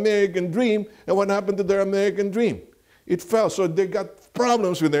pursue the American dream, and what happened to their American dream? It fell, so they got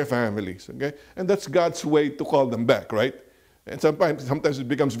problems with their families, okay? And that's God's way to call them back, right? And sometimes it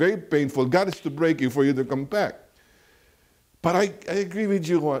becomes very painful. God is to break you for you to come back. But I agree with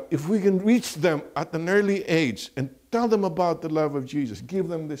you. If we can reach them at an early age and tell them about the love of Jesus, give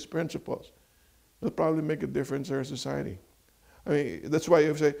them these principles, it'll probably make a difference in our society. I mean, that's why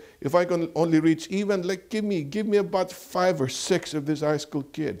I say, if I can only reach even, like, give me about 5 or 6 of these high school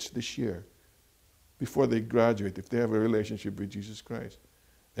kids this year before they graduate, if they have a relationship with Jesus Christ.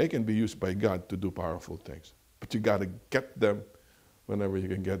 They can be used by God to do powerful things. But you got to get them whenever you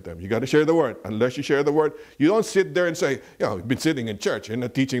can get them. You got to share the word. Unless you share the word, you don't sit there and say, you know, you've been sitting in church and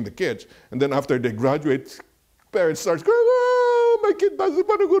not teaching the kids. And then after they graduate, parents start going, oh, my kid doesn't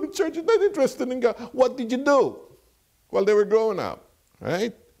want to go to church. He's not interested in God. What did you do? Well, they were growing up,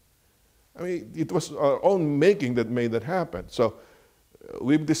 right? I mean, it was our own making that made that happen. So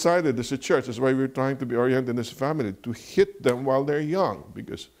we've decided as a church, that's why we're trying to be oriented as a family, to hit them while they're young,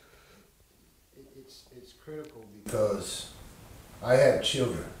 because it's critical because I have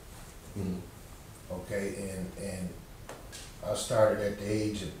children, okay, and I started at the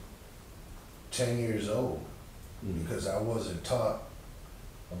age of 10 years old because I wasn't taught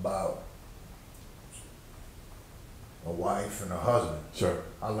about a wife and a husband. Sure.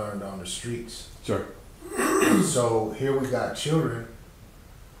 I learned on the streets. Sure. So here we got children.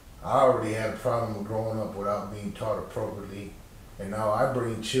 I already had a problem with growing up without being taught appropriately, and now I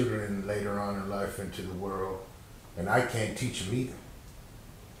bring children later on in life into the world, and I can't teach them either.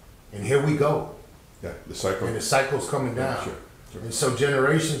 And here we go. Yeah, the cycle. And the cycle's coming down. Yeah, sure. And so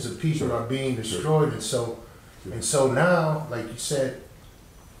generations of people are being destroyed, and so now, like you said,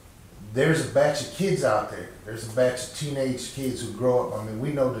 there's a batch of kids out there. There's a batch of teenage kids who grow up. I mean,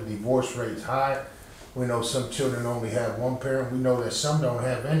 we know the divorce rate's high. We know some children only have one parent. We know that some don't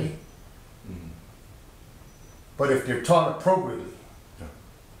have any. But if they're taught appropriately,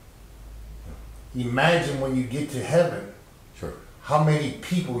 imagine when you get to heaven, how many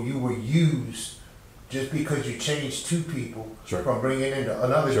people you will use just because you changed 2 people from bringing in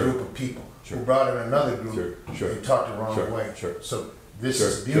another group of people who brought in another group and taught the wrong way. So this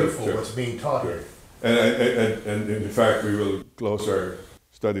is beautiful what's being taught here. And in fact, we will close our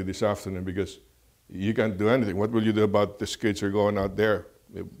study this afternoon because you can't do anything. What will you do about these kids who are going out there?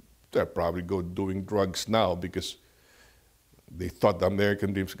 They'll probably go doing drugs now because they thought the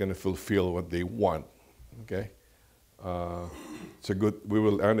American dream is going to fulfill what they want. Okay? It's a good, we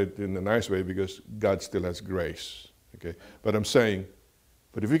will end it in a nice way because God still has grace. Okay? But I'm saying,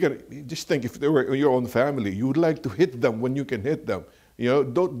 but if you can, just think, if they were in your own family, you would like to hit them when you can hit them. You know,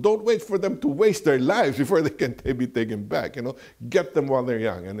 don't wait for them to waste their lives before they can be taken back. You know, get them while they're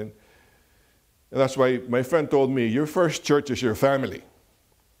young. And that's why my friend told me, your first church is your family.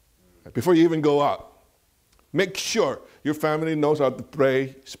 Before you even go out, make sure your family knows how to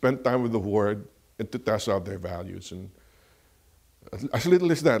pray, spend time with the Word, and to test out their values. And as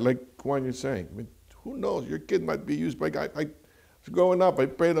little as that, like Juan you're saying, I mean, who knows? Your kid might be used by God. Growing up, I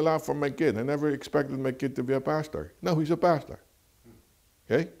prayed a lot for my kid. I never expected my kid to be a pastor. Now he's a pastor.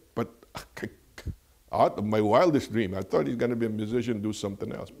 Okay? But out of my wildest dream, I thought he's going to be a musician, do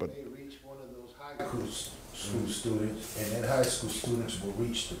something else. But they reach one of those high school students, and then high school students will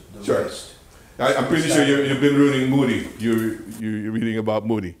reach the sure. rest. I'm pretty sure you've been reading Moody. You're reading about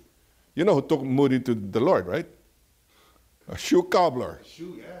Moody. You know who took Moody to the Lord, right? A shoe cobbler. A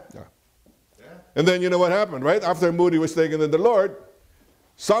shoe, yeah. And then you know what happened, right? After Moody was taken to the Lord,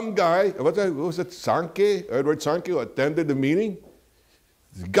 some guy, what was it, Sankey, Edward Sankey, who attended the meeting,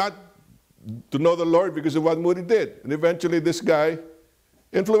 got to know the Lord because of what Moody did. And eventually this guy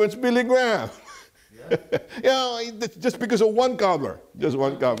influenced Billy Graham. Yeah. You know, just because of one cobbler. Just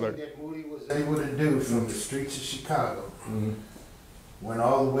one cobbler. That Moody was able to do from the streets of Chicago, went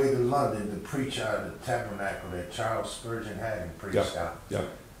all the way to London to preach out of the tabernacle that Charles Spurgeon had him preached out. Yeah.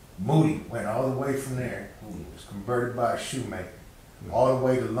 Moody went all the way from there, was converted by a shoemaker, all the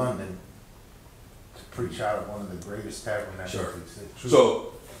way to London to preach out of one of the greatest tabernacles. Sure.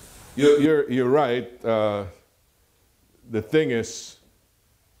 So, you're right. The thing is,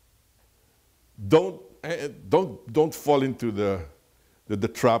 don't fall into the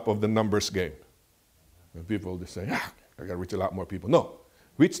trap of the numbers game. When people just say, I got to reach a lot more people. No,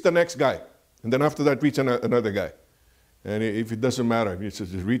 reach the next guy, and then after that, reach another guy. And if it doesn't matter, you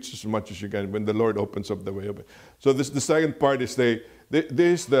just reach as much as you can when the Lord opens up the way open. So the second part is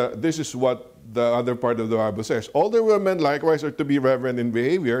this is what the other part of the Bible says. Older women likewise are to be reverent in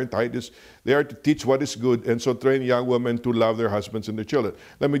behavior. In Titus, they are to teach what is good, and so train young women to love their husbands and their children.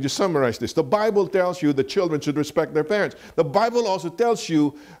 Let me just summarize this. The Bible tells you that children should respect their parents. The Bible also tells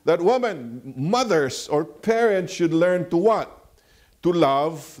you that women, mothers or parents should learn to what? To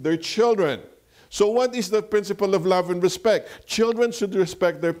love their children. So what is the principle of love and respect? Children should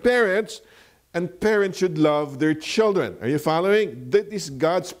respect their parents, And parents should love their children. Are you following? That is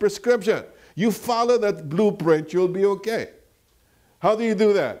God's prescription. You follow that blueprint, you'll be okay. How do you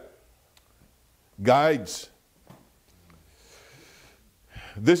do that? Guides.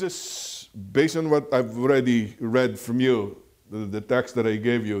 This is based on what I've already read from you, the text that I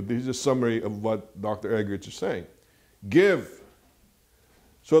gave you. This is a summary of what Dr. Eggers is saying. Give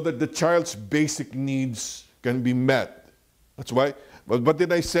so that the child's basic needs can be met. That's why. But what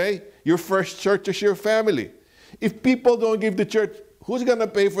did I say? Your first church is your family. If people don't give the church, who's going to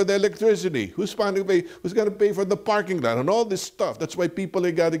pay for the electricity? Who's going to pay for the parking lot and all this stuff? That's why people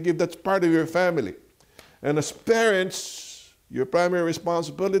have got to give. That's part of your family. And as parents, your primary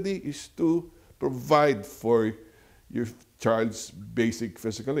responsibility is to provide for your child's basic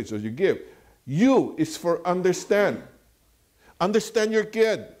physical needs. So you give. You is for understand. Understand your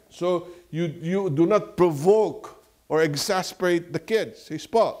kid. So you do not provoke or exasperate the kids, says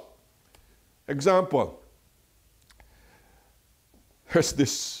Paul. Example. There's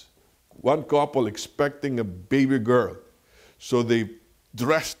this one couple expecting a baby girl. So they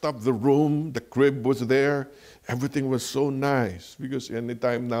dressed up the room, the crib was there, everything was so nice. Because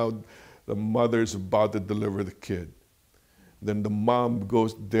anytime now the mother's about to deliver the kid. Then the mom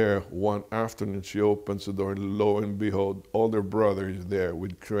goes there one afternoon, she opens the door, and lo and behold, older brother is there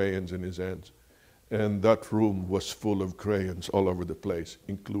with crayons in his hands. And that room was full of crayons all over the place,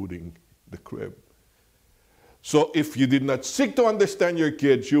 including the crib. So if you did not seek to understand your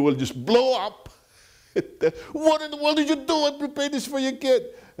kids, you will just blow up. What in the world did you do? I prepared this for your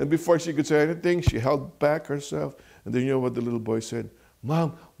kid. And before she could say anything, she held back herself. And then you know what the little boy said?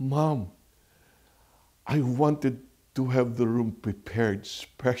 Mom, I wanted to have the room prepared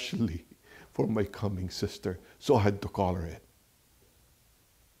specially for my coming sister, so I had to call her in.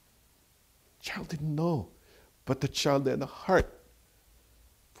 Child didn't know, but the child had a heart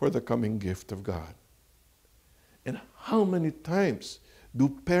for the coming gift of God. And how many times do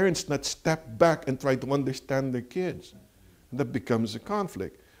parents not step back and try to understand their kids? And that becomes a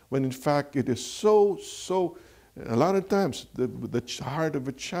conflict. When in fact it is so, a lot of times the heart of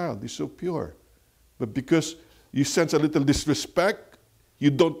a child is so pure. But because you sense a little disrespect, you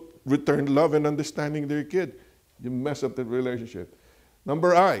don't return love and understanding to your kid, you mess up the relationship.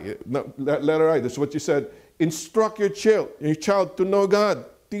 Letter I, that's what you said. Instruct your child to know God.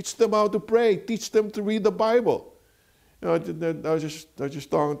 Teach them how to pray. Teach them to read the Bible. You know, I was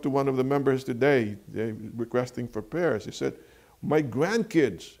just talking to one of the members today, requesting for prayers. He said, my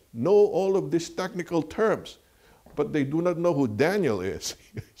grandkids know all of these technical terms, but they do not know who Daniel is.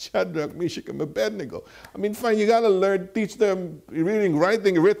 Shadrach, Meshach, and Abednego. I mean, fine, you got to learn, teach them reading,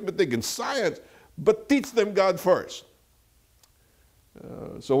 writing, arithmetic, and science, but teach them God first.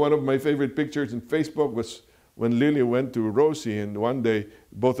 So one of my favorite pictures in Facebook was when Lily went to Rosie, and one day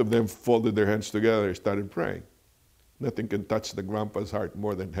both of them folded their hands together and started praying. Nothing can touch the grandpa's heart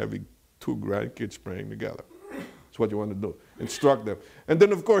more than having two grandkids praying together. That's what you want to do. Instruct them. And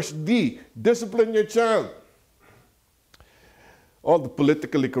then, of course, discipline your child. All the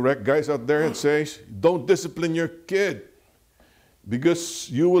politically correct guys out there that says, don't discipline your kid because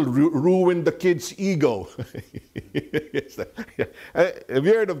you will ruin the kid's ego. Have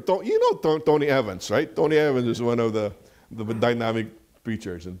you heard of Tony Evans, right? Tony Evans is one of the dynamic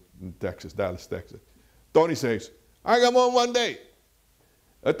preachers in Texas, Dallas, Texas. Tony says, I come home one day.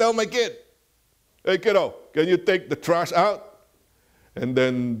 I tell my kid, hey kiddo, can you take the trash out? And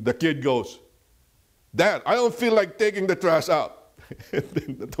then the kid goes, Dad, I don't feel like taking the trash out. And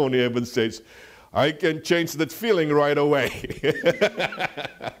then Tony Evans says, I can change that feeling right away.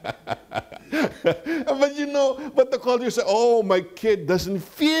 But the culture says, oh, my kid doesn't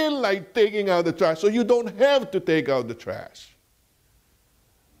feel like taking out the trash, so you don't have to take out the trash.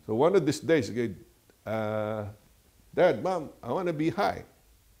 So one of these days, Dad, Mom, I want to be high.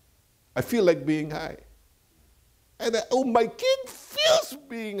 I feel like being high. And my kid feels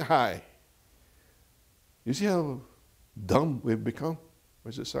being high. You see how dumb we've become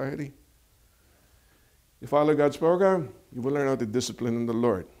as a society? You follow God's program, you will learn how to discipline in the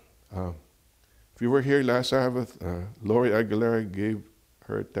Lord. If you were here last Sabbath, Lori Aguilera gave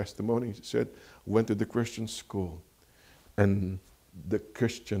her testimony. She said, went to the Christian school, and the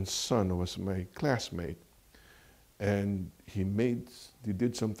Christian son was my classmate. And he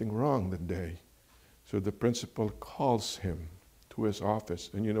did something wrong that day. So the principal calls him to his office.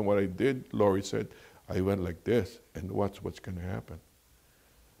 And you know what I did? Lori said, I went like this, and watch what's going to happen.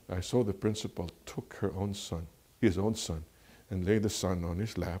 I saw the principal took his own son, and laid the son on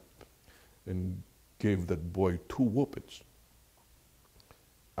his lap and gave that boy 2 whoopings.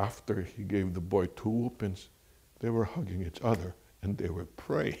 After he gave the boy 2 whoopings, they were hugging each other and they were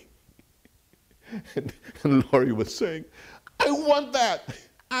praying. And Lori was saying, I want that.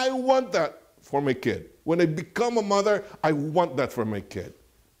 I want that for my kid. When I become a mother, I want that for my kid.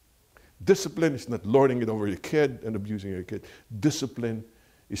 Discipline is not lording it over your kid and abusing your kid. Discipline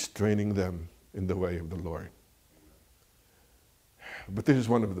is training them in the way of the Lord. But this is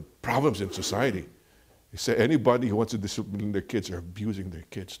one of the problems in society. You say anybody who wants to discipline their kids are abusing their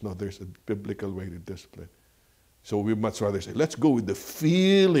kids. No, there's a biblical way to discipline. So we much rather say, let's go with the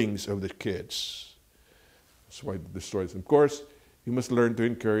feelings of the kids. That's why it destroys them. Of course, you must learn to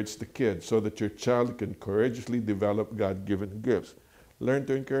encourage the kids so that your child can courageously develop God-given gifts. Learn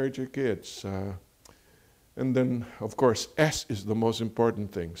to encourage your kids. And then, of course, S is the most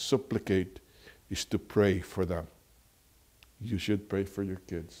important thing. Supplicate is to pray for them. You should pray for your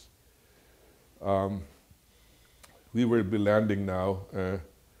kids. We will be landing now. Do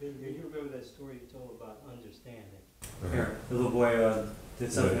you remember that story you told about understanding? Here, the little boy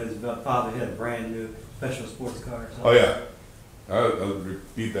did something that his father had a brand new special sports car. Oh yeah, I'll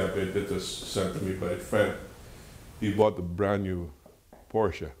repeat that bit. It was sent to me by a friend. He bought a brand new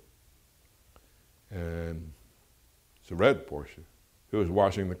Porsche, and it's a red Porsche. He was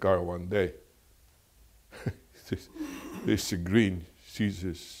washing the car one day. This green sees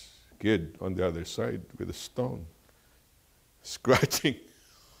his kid on the other side with a stone, scratching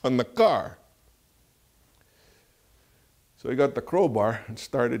on the car. So he got the crowbar and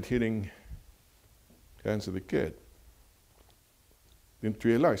started hitting the hands of the kid. Didn't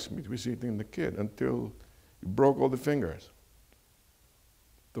realize he was hitting the kid until he broke all the fingers.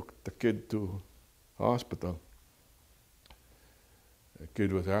 Took the kid to hospital. The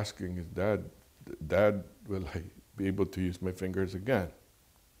kid was asking his dad, Dad, will I be able to use my fingers again?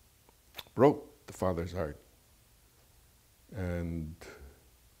 Broke the father's heart. And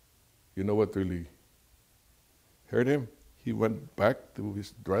you know what really hurt him? He went back to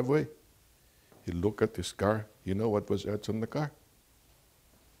his driveway. He looked at his car. You know what was etched on the car?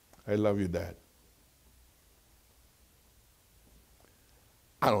 I love you, Dad.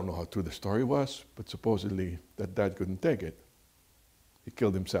 I don't know how true the story was, but supposedly that dad couldn't take it. He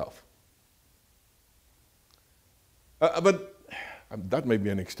killed himself. But that may be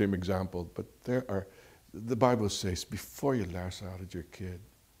an extreme example, but the Bible says, before you lash out at your kid,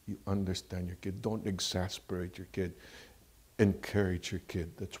 you understand your kid. Don't exasperate your kid. Encourage your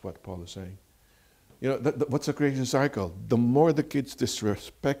kid. That's what Paul is saying. You know, what's a crazy cycle? The more the kids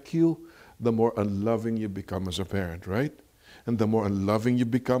disrespect you, the more unloving you become as a parent, right? And the more unloving you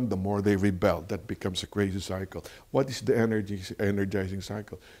become, the more they rebel. That becomes a crazy cycle. What is the energizing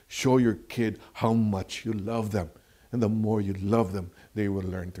cycle? Show your kid how much you love them. And the more you love them, they will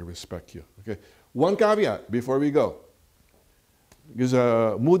learn to respect you. Okay. One caveat before we go. Because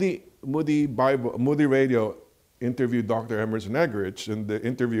Moody Radio interviewed Dr. Emerson Eggerichs, and the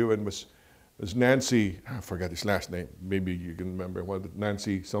interview was Nancy, I forgot his last name. Maybe you can remember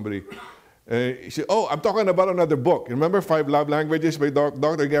Nancy, somebody. She said, oh, I'm talking about another book. Remember 5 Love Languages by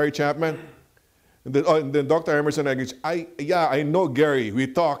Dr. Gary Chapman? And then Dr. Emerson Eggerichs, I know Gary. We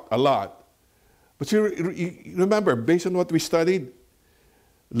talked a lot. But you remember, based on what we studied,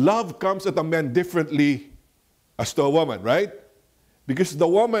 love comes at a man differently as to a woman, right? Because the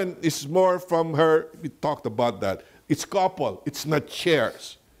woman is more from her, we talked about that. It's couple, it's not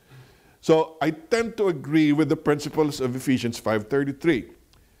shares. So I tend to agree with the principles of Ephesians 5:33.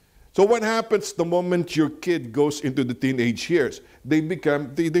 So what happens the moment your kid goes into the teenage years?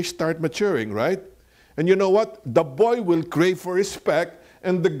 They start maturing, right? And you know what? The boy will crave for respect,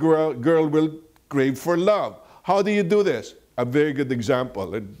 and the girl will crave for love. How do you do this? A very good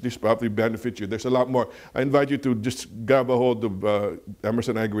example, and this probably benefits you. There's a lot more. I invite you to just grab a hold of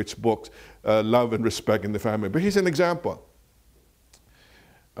Emerson Eggerichs' books, Love and Respect in the Family. But here's an example.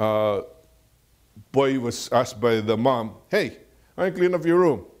 Boy was asked by the mom, hey, why don't you clean up your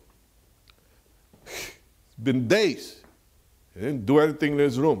room? It's been days. He didn't do anything in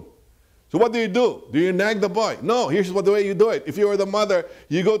his room. So what do? Do you nag the boy? No, here's the way you do it. If you were the mother,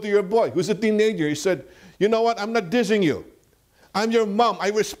 you go to your boy, who's a teenager. You said, you know what, I'm not dissing you. I'm your mom. I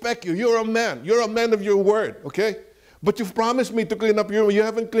respect you. You're a man. You're a man of your word, okay? But you've promised me to clean up your room. You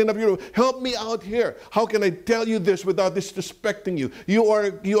haven't cleaned up your room. Help me out here. How can I tell you this without disrespecting you? You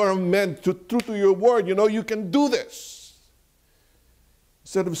are a man true to your word. You know, you can do this.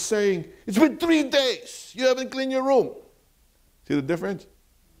 Instead of saying, it's been 3 days. You haven't cleaned your room. See the difference?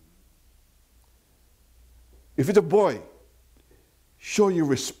 If it's a boy, show your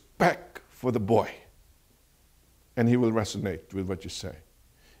respect for the boy, and he will resonate with what you say.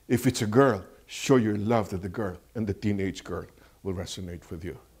 If it's a girl, show your love to the girl, and the teenage girl will resonate with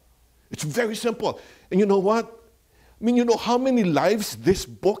you. It's very simple. And you know what? I mean, you know how many lives this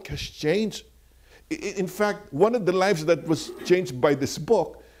book has changed? In fact, one of the lives that was changed by this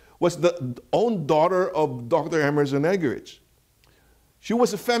book was the own daughter of Dr. Emerson Eggerichs. She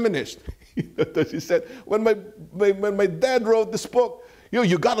was a feminist. She said, when my dad wrote this book,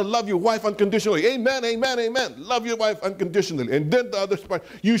 you got to love your wife unconditionally. Amen, amen, amen. Love your wife unconditionally. And then the other part,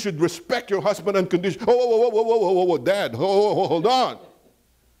 you should respect your husband unconditionally. Whoa, Dad, hold on.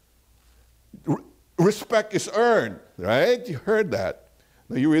 Respect is earned, right? You heard that.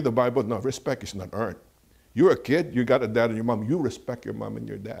 Now you read the Bible, no, respect is not earned. You're a kid, you got a dad and your mom, you respect your mom and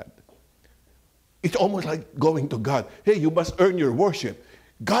your dad. It's almost like going to God. Hey, you must earn your worship.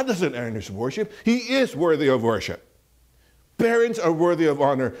 God doesn't earn his worship. He is worthy of worship. Parents are worthy of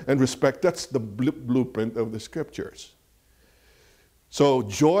honor and respect. That's the blueprint of the scriptures. So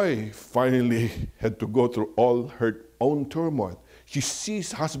Joy finally had to go through all her own turmoil. She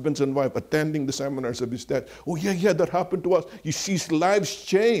sees husbands and wife attending the seminars of his dad. Oh, yeah, that happened to us. She sees lives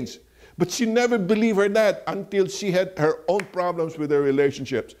change. But she never believed her dad until she had her own problems with her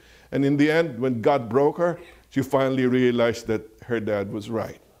relationships. And in the end, when God broke her, she finally realized that her dad was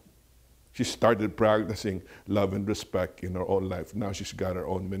right. She started practicing love and respect in her own life. Now she's got her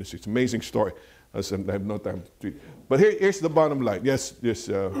own ministry. It's an amazing story. I have no time to read. But here's the bottom line. Yes. For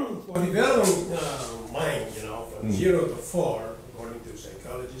developing mind, from 0 to 4, according to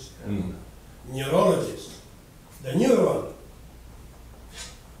psychologists and neurologists, the neuron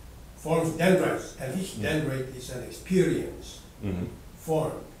forms dendrites, and each dendrite is an experience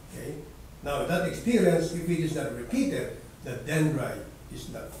formed. Okay. Now that experience, if it is not repeated, the dendrite is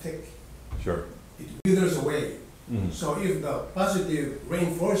not thick. Sure. It withers away. So if the positive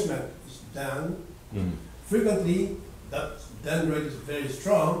reinforcement is done, frequently that dendrite is very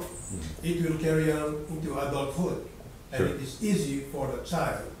strong, it will carry on into adulthood. And it is easy for the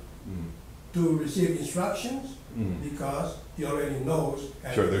child to receive instructions because he already knows.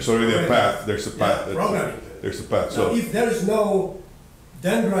 And there's already a path. There's a path. Programming. There's a path. Now, if there is no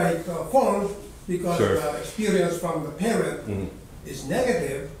dendrite formed because the experience from the parent is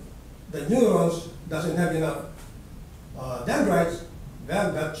negative, the neurons doesn't have enough dendrites,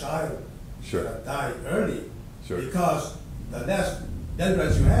 then that child will die early because the less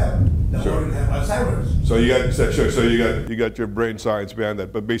dendrites you have, the more you have Alzheimer's. So you got your brain science behind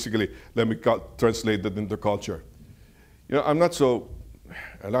that. But basically, let me translate that into culture. I'm not so.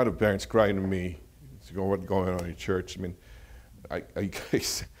 A lot of parents crying to me, what's going on in church. I mean,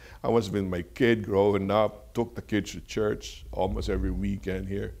 I was with my kid growing up, took the kids to church almost every weekend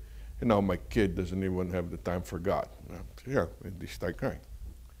here. And now my kid doesn't even have the time for God. Yeah, they start crying.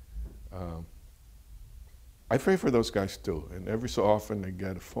 I pray for those guys too, and every so often I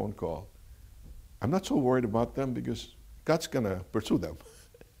get a phone call. I'm not so worried about them because God's gonna pursue them.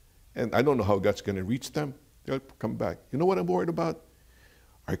 And I don't know how God's gonna reach them. They'll come back. You know what I'm worried about?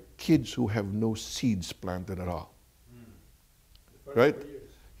 Are kids who have no seeds planted at all. Right?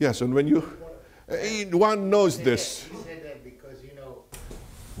 Yes, and when one knows this. He said that because,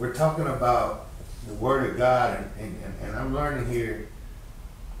 we're talking about the Word of God, and I'm learning here.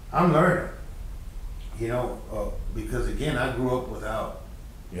 I'm learning, because again, I grew up without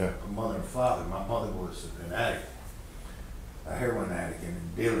a mother and father. My mother was an addict, a heroin addict and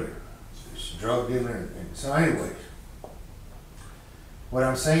a dealer, a drug dealer. And so anyways, what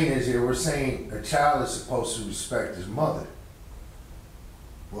I'm saying is here, we're saying a child is supposed to respect his mother.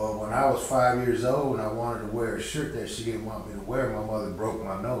 Well, when I was 5 years old and I wanted to wear a shirt that she didn't want me to wear, my mother broke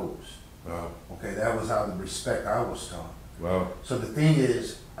my nose. Wow. Okay, that was how the respect I was taught. Wow. So the thing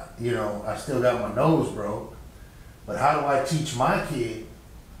is, I still got my nose broke, but how do I teach my kid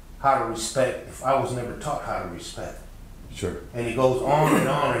how to respect if I was never taught how to respect? Sure. And it goes on and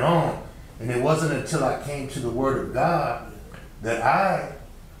on and on. And it wasn't until I came to the Word of God that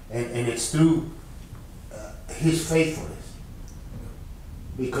and it's through His faithfulness.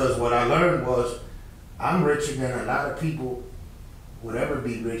 Because what I learned was I'm richer than a lot of people would ever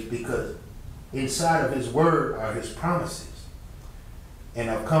be rich because inside of His Word are His promises. And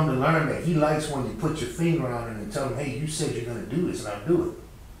I've come to learn that He likes when you put your finger on it and tell Him, hey, you said you're going to do this, and I'll do it.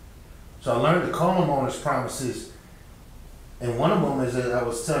 So I learned to call Him on His promises. And one of them, as I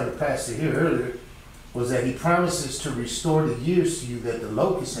was telling the pastor here earlier, was that He promises to restore the years to you that the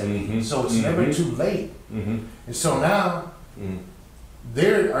locusts have eaten. So it's never too late. And so now,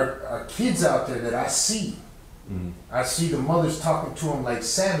 there are kids out there that I see. I see the mothers talking to them like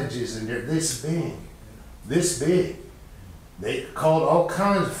savages, and they're this big. They called all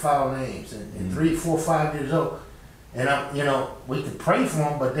kinds of foul names, and 3, 4, 5 years old. And we can pray for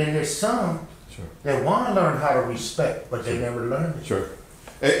them, but then there's some that want to learn how to respect, but they never learn it. Sure.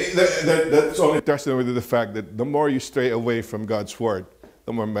 That's only testimony to the fact that the more you stray away from God's Word,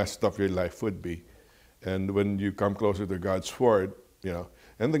 the more messed up your life would be. And when you come closer to God's Word, you know,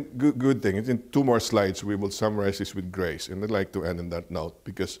 and the good thing is in 2 more slides, we will summarize this with grace. And I'd like to end on that note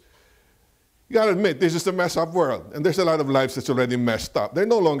because you got to admit, this is a messed up world. And there's a lot of lives that's already messed up. They're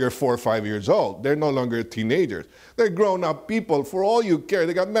no longer 4 or 5 years old. They're no longer teenagers. They're grown-up people. For all you care,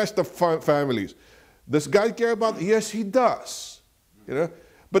 they got messed up families. Does God care about it? Yes, He does. You know?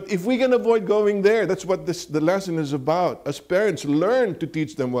 But if we can avoid going there, that's what the lesson is about. As parents, learn to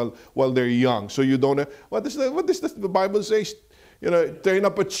teach them while they're young. So you don't, what does the Bible say? You know, train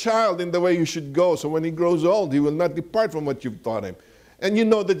up a child in the way you should go. So when he grows old, he will not depart from what you've taught him. And you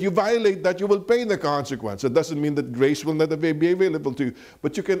know that you violate that, you will pay the consequence. It doesn't mean that grace will not be available to you.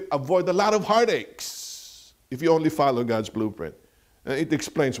 But you can avoid a lot of heartaches if you only follow God's blueprint. It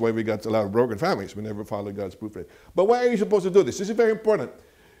explains why we got a lot of broken families. We never follow God's blueprint. But why are you supposed to do this? This is very important.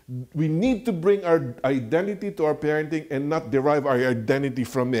 We need to bring our identity to our parenting and not derive our identity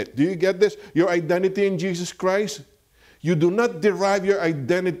from it. Do you get this? Your identity in Jesus Christ. You do not derive your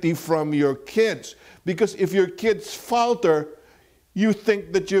identity from your kids. Because if your kids falter, you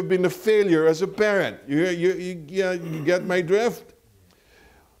think that you've been a failure as a parent. You get my drift?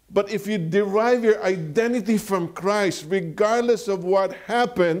 But if you derive your identity from Christ, regardless of what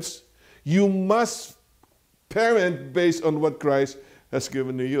happens, you must parent based on what Christ has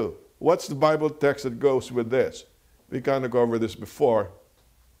given to you. What's the Bible text that goes with this? We kind of go over this before.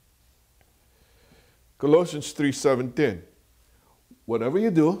 Colossians 3:17. Whatever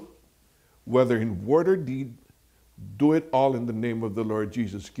you do, whether in word or deed, do it all in the name of the Lord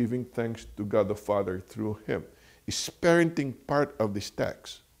Jesus, giving thanks to God the Father through Him. Is parenting part of this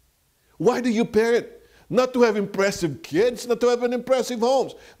text? Why do you parent? Not to have impressive kids, not to have an impressive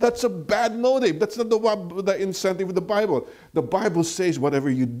homes. That's a bad motive. That's not the incentive of the Bible. The Bible says whatever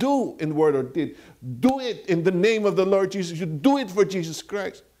you do in word or deed, do it in the name of the Lord Jesus. You do it for Jesus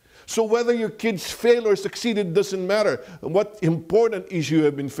Christ. So whether your kids fail or succeed, it doesn't matter. What's important is you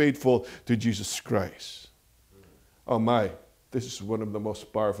have been faithful to Jesus Christ. Oh my, this is one of the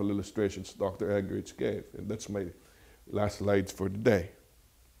most powerful illustrations Dr. Eggerichs gave. And that's my last slide for today.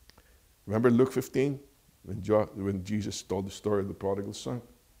 Remember Luke 15? When Jesus told the story of the prodigal son.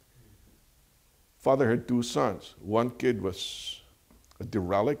 Father had 2 sons. One kid was a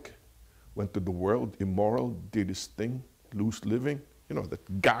derelict, went to the world, immoral, did his thing, loose living. You know,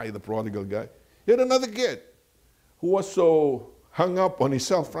 that guy, the prodigal guy. He had another kid who was so hung up on his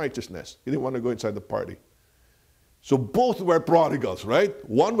self-righteousness. He didn't want to go inside the party. So both were prodigals, right?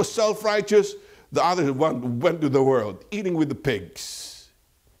 One was self-righteous, the other one went to the world, eating with the pigs.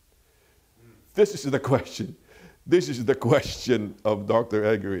 This is the question. This is the question of Dr.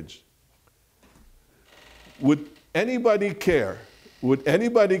 Eggerichs. Would anybody care? Would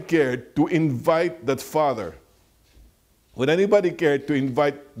anybody care to invite that father? Would anybody care to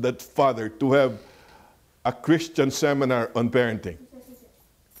invite that father to have a Christian seminar on parenting?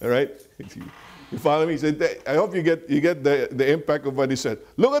 All right? You follow me? He said, I hope you get the impact of what he said.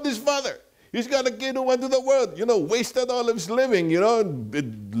 Look at this father. He's got a kid who went to the world, you know, wasted all of his living, you know,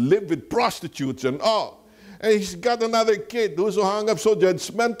 lived with prostitutes and all. And he's got another kid who's so hung up, so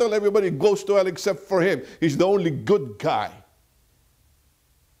judgmental, everybody goes to hell except for him. He's the only good guy.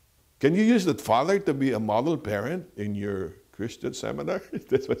 Can you use that father to be a model parent in your Christian seminar?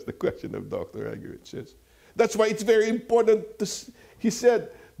 That's what the question of Dr. Eggerichs is. That's why it's very important. He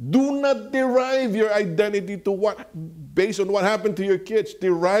said, do not derive your identity based on what happened to your kids.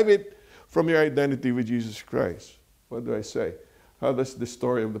 Derive it from your identity with Jesus Christ. What do I say? How does the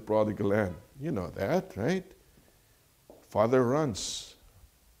story of the prodigal end? You know that, right? Father runs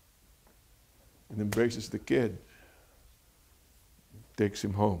and embraces the kid, takes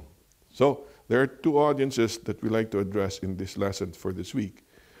him home. So there are 2 audiences that we like to address in this lesson for this week.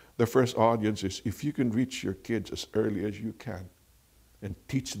 The first audience is if you can reach your kids as early as you can and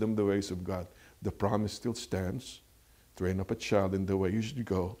teach them the ways of God, the promise still stands. Train up a child in the way you should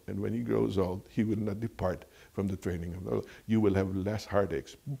go, and when he grows old, he will not depart from the training of the Lord. You will have less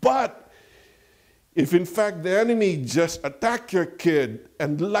heartaches. But if in fact the enemy just attacked your kid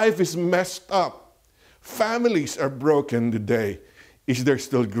and life is messed up, families are broken today, is there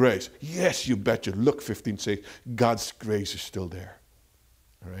still grace? Yes, you betcha. Luke 15 says God's grace is still there.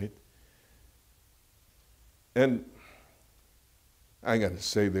 All right? And I got to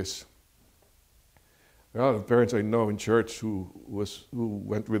say this. There are a lot of parents I know in church who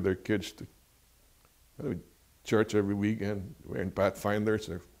went with their kids to church every weekend, wearing pathfinders,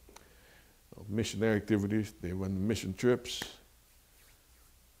 or missionary activities. They went on mission trips.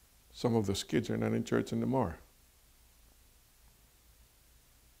 Some of those kids are not in church anymore.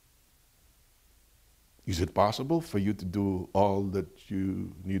 Is it possible for you to do all that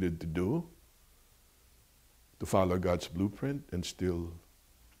you needed to do? to follow God's blueprint and still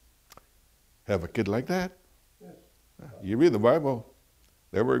have a kid like that? Yes. You read the Bible.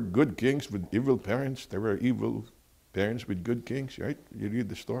 There were good kings with evil parents. There were evil parents with good kings, right? You read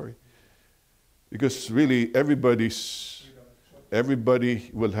the story. Because really, everybody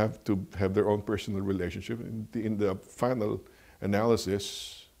will have to have their own personal relationship. In the final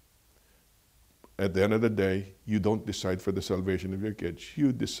analysis, at the end of the day, you don't decide for the salvation of your kids.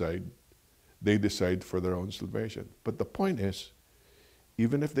 They decide for their own salvation. But the point is,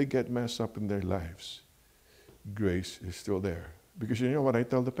 even if they get messed up in their lives, grace is still there. Because you know what I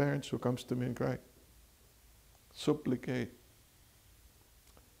tell the parents who comes to me and cry? Supplicate.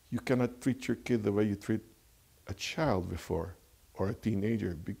 You cannot treat your kid the way you treat a child before or a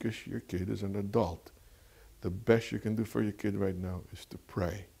teenager, because your kid is an adult. The best you can do for your kid right now is to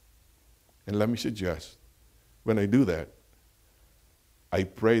pray. And let me suggest, when I do that, I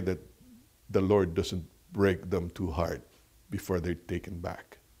pray that the Lord doesn't break them too hard before they're taken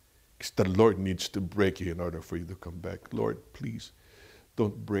back. Because the Lord needs to break you in order for you to come back. Lord, please,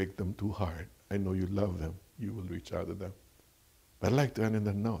 don't break them too hard. I know you love them. You will reach out to them. But I'd like to end on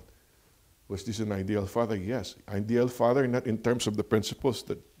that note. Was this an ideal father? Yes. Ideal father, not in terms of the principles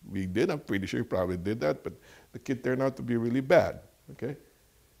that we did. I'm pretty sure he probably did that, but the kid turned out to be really bad. Okay?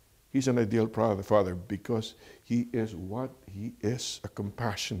 He's an ideal father because he is what? He is a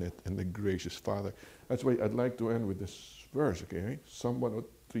compassionate and a gracious father. That's why I'd like to end with this verse, okay? Psalm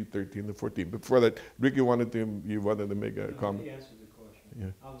 103:13 to 14. Before that, Rick, you wanted to make a comment? He answered the question.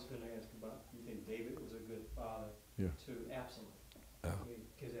 Yeah. I was going to ask about, you think David was a good father to Absalom?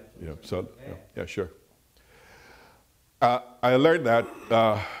 Because Absalom was bad. Yeah, sure. I learned that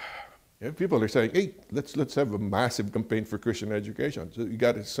people are saying, hey, let's have a massive campaign for Christian education. So you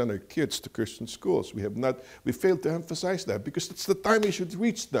got to send our kids to Christian schools. We failed to emphasize that because it's the time we should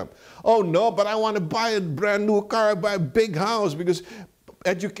reach them. Oh no, but I want to buy a brand new car, buy a big house because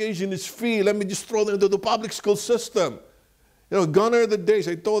education is free. Let me just throw them into the public school system. You know, gone are the days,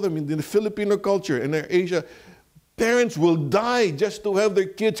 I told them, in the Filipino culture, in Asia, parents will die just to have their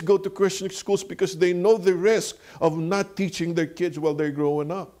kids go to Christian schools because they know the risk of not teaching their kids while they're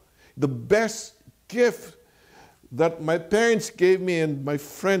growing up. The best gift that my parents gave me and my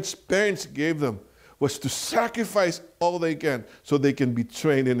friends' parents gave them was to sacrifice all they can so they can be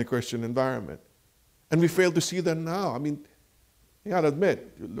trained in a Christian environment. And we fail to see that now. I mean, you gotta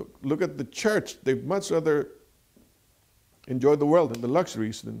admit, look at the church. They'd much rather enjoy the world and the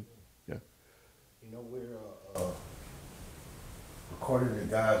luxuries than, yeah. You know, we're, according to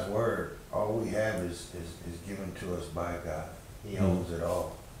God's word, all we have is given to us by God. He owns it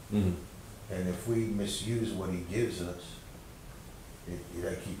all. Mm-hmm. And if we misuse what he gives us,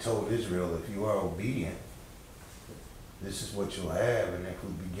 like he told Israel, if you are obedient, this is what you'll have. And if we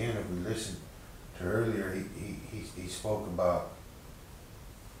listen to earlier, he spoke about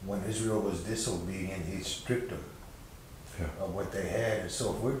when Israel was disobedient, he stripped them of what they had. And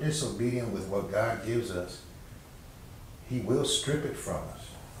so if we're disobedient with what God gives us, he will strip it from us.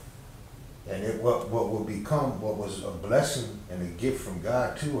 And what will become, what was a blessing and a gift from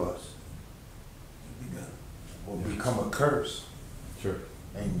God to us, will become a curse. Sure.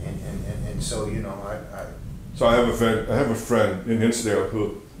 And so, you know, So I have a friend in Hinsdale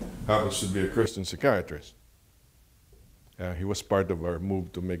who happens to be a Christian psychiatrist. He was part of our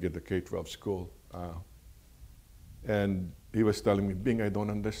move to make it a K-12 school. And he was telling me, Bing, I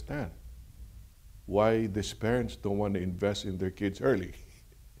don't understand why these parents don't want to invest in their kids early.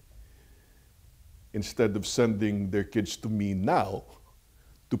 Instead of sending their kids to me now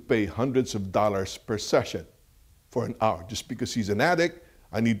to pay hundreds of dollars per session for an hour. Just because he's an addict,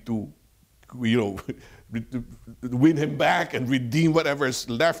 I need to, you know, win him back and redeem whatever's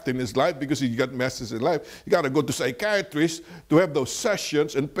left in his life because he got messes in life. You got to go to psychiatrists to have those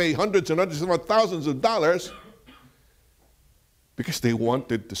sessions and pay hundreds and hundreds of thousands of dollars because they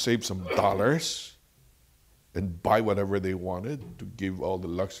wanted to save some dollars and buy whatever they wanted to give all the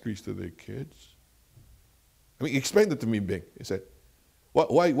luxuries to their kids. I mean, explain that to me, Bing. He said,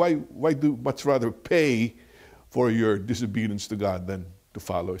 why do much rather pay for your disobedience to God than to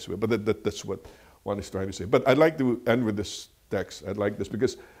follow his way? But that's what one is trying to say. But I'd like to end with this text. I'd like this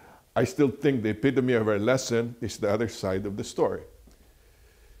because I still think the epitome of our lesson is the other side of the story.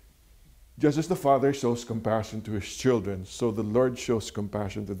 Just as the Father shows compassion to his children, so the Lord shows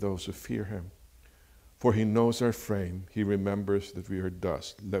compassion to those who fear him. For he knows our frame. He remembers that we are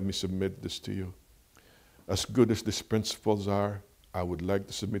dust. Let me submit this to you. As good as these principles are, I would like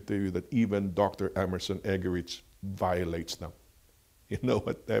to submit to you that even Dr. Emerson Eggerichs violates them. You know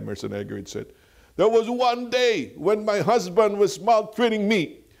what Emerson Eggerichs said? There was one day when my husband was maltreating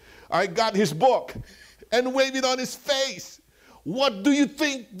me. I got his book and wave it on his face. What do you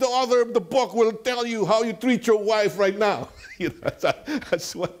think the author of the book will tell you how you treat your wife right now? You know,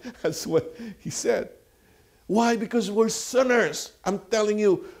 that's what he said. Why? Because we're sinners. I'm telling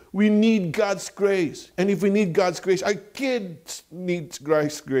you, we need God's grace. And if we need God's grace, our kids need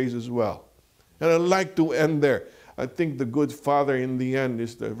God's grace as well. And I'd like to end there. I think the good father in the end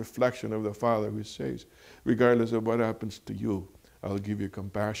is the reflection of the father who says, regardless of what happens to you, I'll give you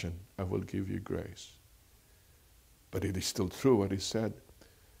compassion. I will give you grace. But it is still true what he said.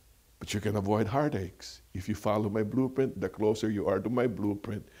 But you can avoid heartaches. If you follow my blueprint, the closer you are to my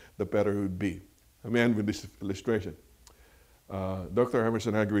blueprint, the better it would be. Let me end with this illustration. Dr.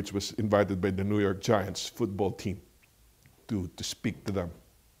 Emerson Eggerichs was invited by the New York Giants football team to speak to them.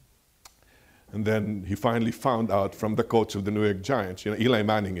 And then he finally found out from the coach of the New York Giants, you know, Eli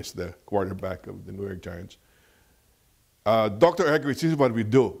Manning is the quarterback of the New York Giants. Dr. Eggerichs, this is what we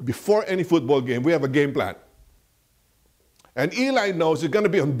do. Before any football game, we have a game plan. And Eli knows he's going to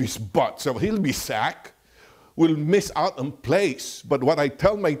be on his butt, so he'll be sacked. We'll miss out on plays. But what I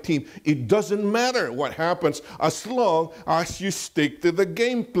tell my team, it doesn't matter what happens as long as you stick to the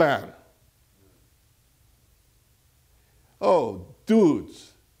game plan. Oh,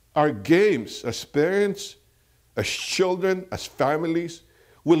 dudes, our games as parents, as children, as families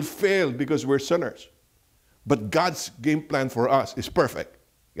will fail because we're sinners. But God's game plan for us is perfect.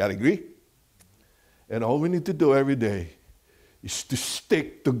 You gotta agree? And all we need to do every day is to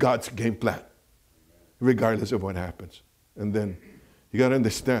stick to God's game plan, regardless of what happens. And then you got to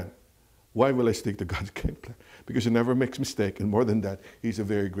understand, why will I stick to God's game plan? Because he never makes mistake, and more than that, he's a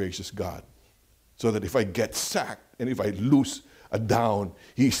very gracious God. So that if I get sacked and if I lose a down,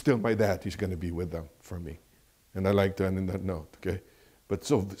 he's still my dad. He's going to be with them for me. And I like to end on that note, okay? But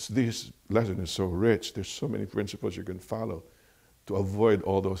so this lesson is so rich. There's so many principles you can follow to avoid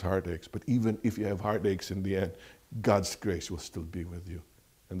all those heartaches. But even if you have heartaches in the end, God's grace will still be with you.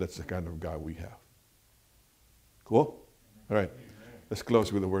 And that's the kind of God we have. Cool? All right. Let's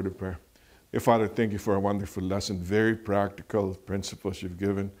close with a word of prayer. Dear Father, thank you for a wonderful lesson. Very practical principles you've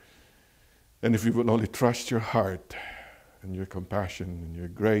given. And if you will only trust your heart and your compassion and your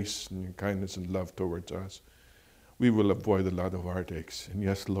grace and your kindness and love towards us, we will avoid a lot of heartaches. And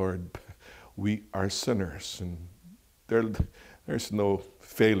yes, Lord, we are sinners. And there's no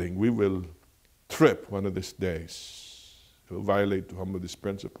failing. We will trip one of these days. We'll violate some of these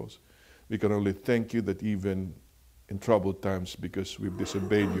principles. We can only thank you that even in troubled times, because we've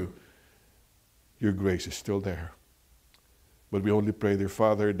disobeyed you, your grace is still there. But we only pray, dear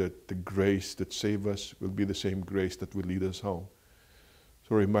Father, that the grace that saves us will be the same grace that will lead us home.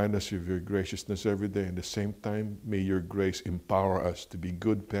 So remind us of your graciousness every day. And at the same time, may your grace empower us to be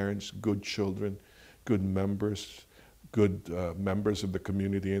good parents, good children, good members, good members of the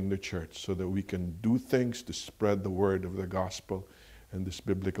community and the church, so that we can do things to spread the word of the gospel and these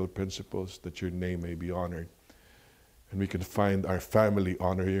biblical principles, that your name may be honored. And we can find our family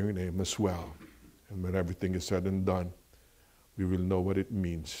honor your name as well. And when everything is said and done, we will know what it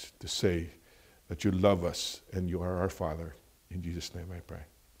means to say that you love us and you are our Father. In Jesus' name I pray.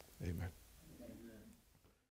 Amen.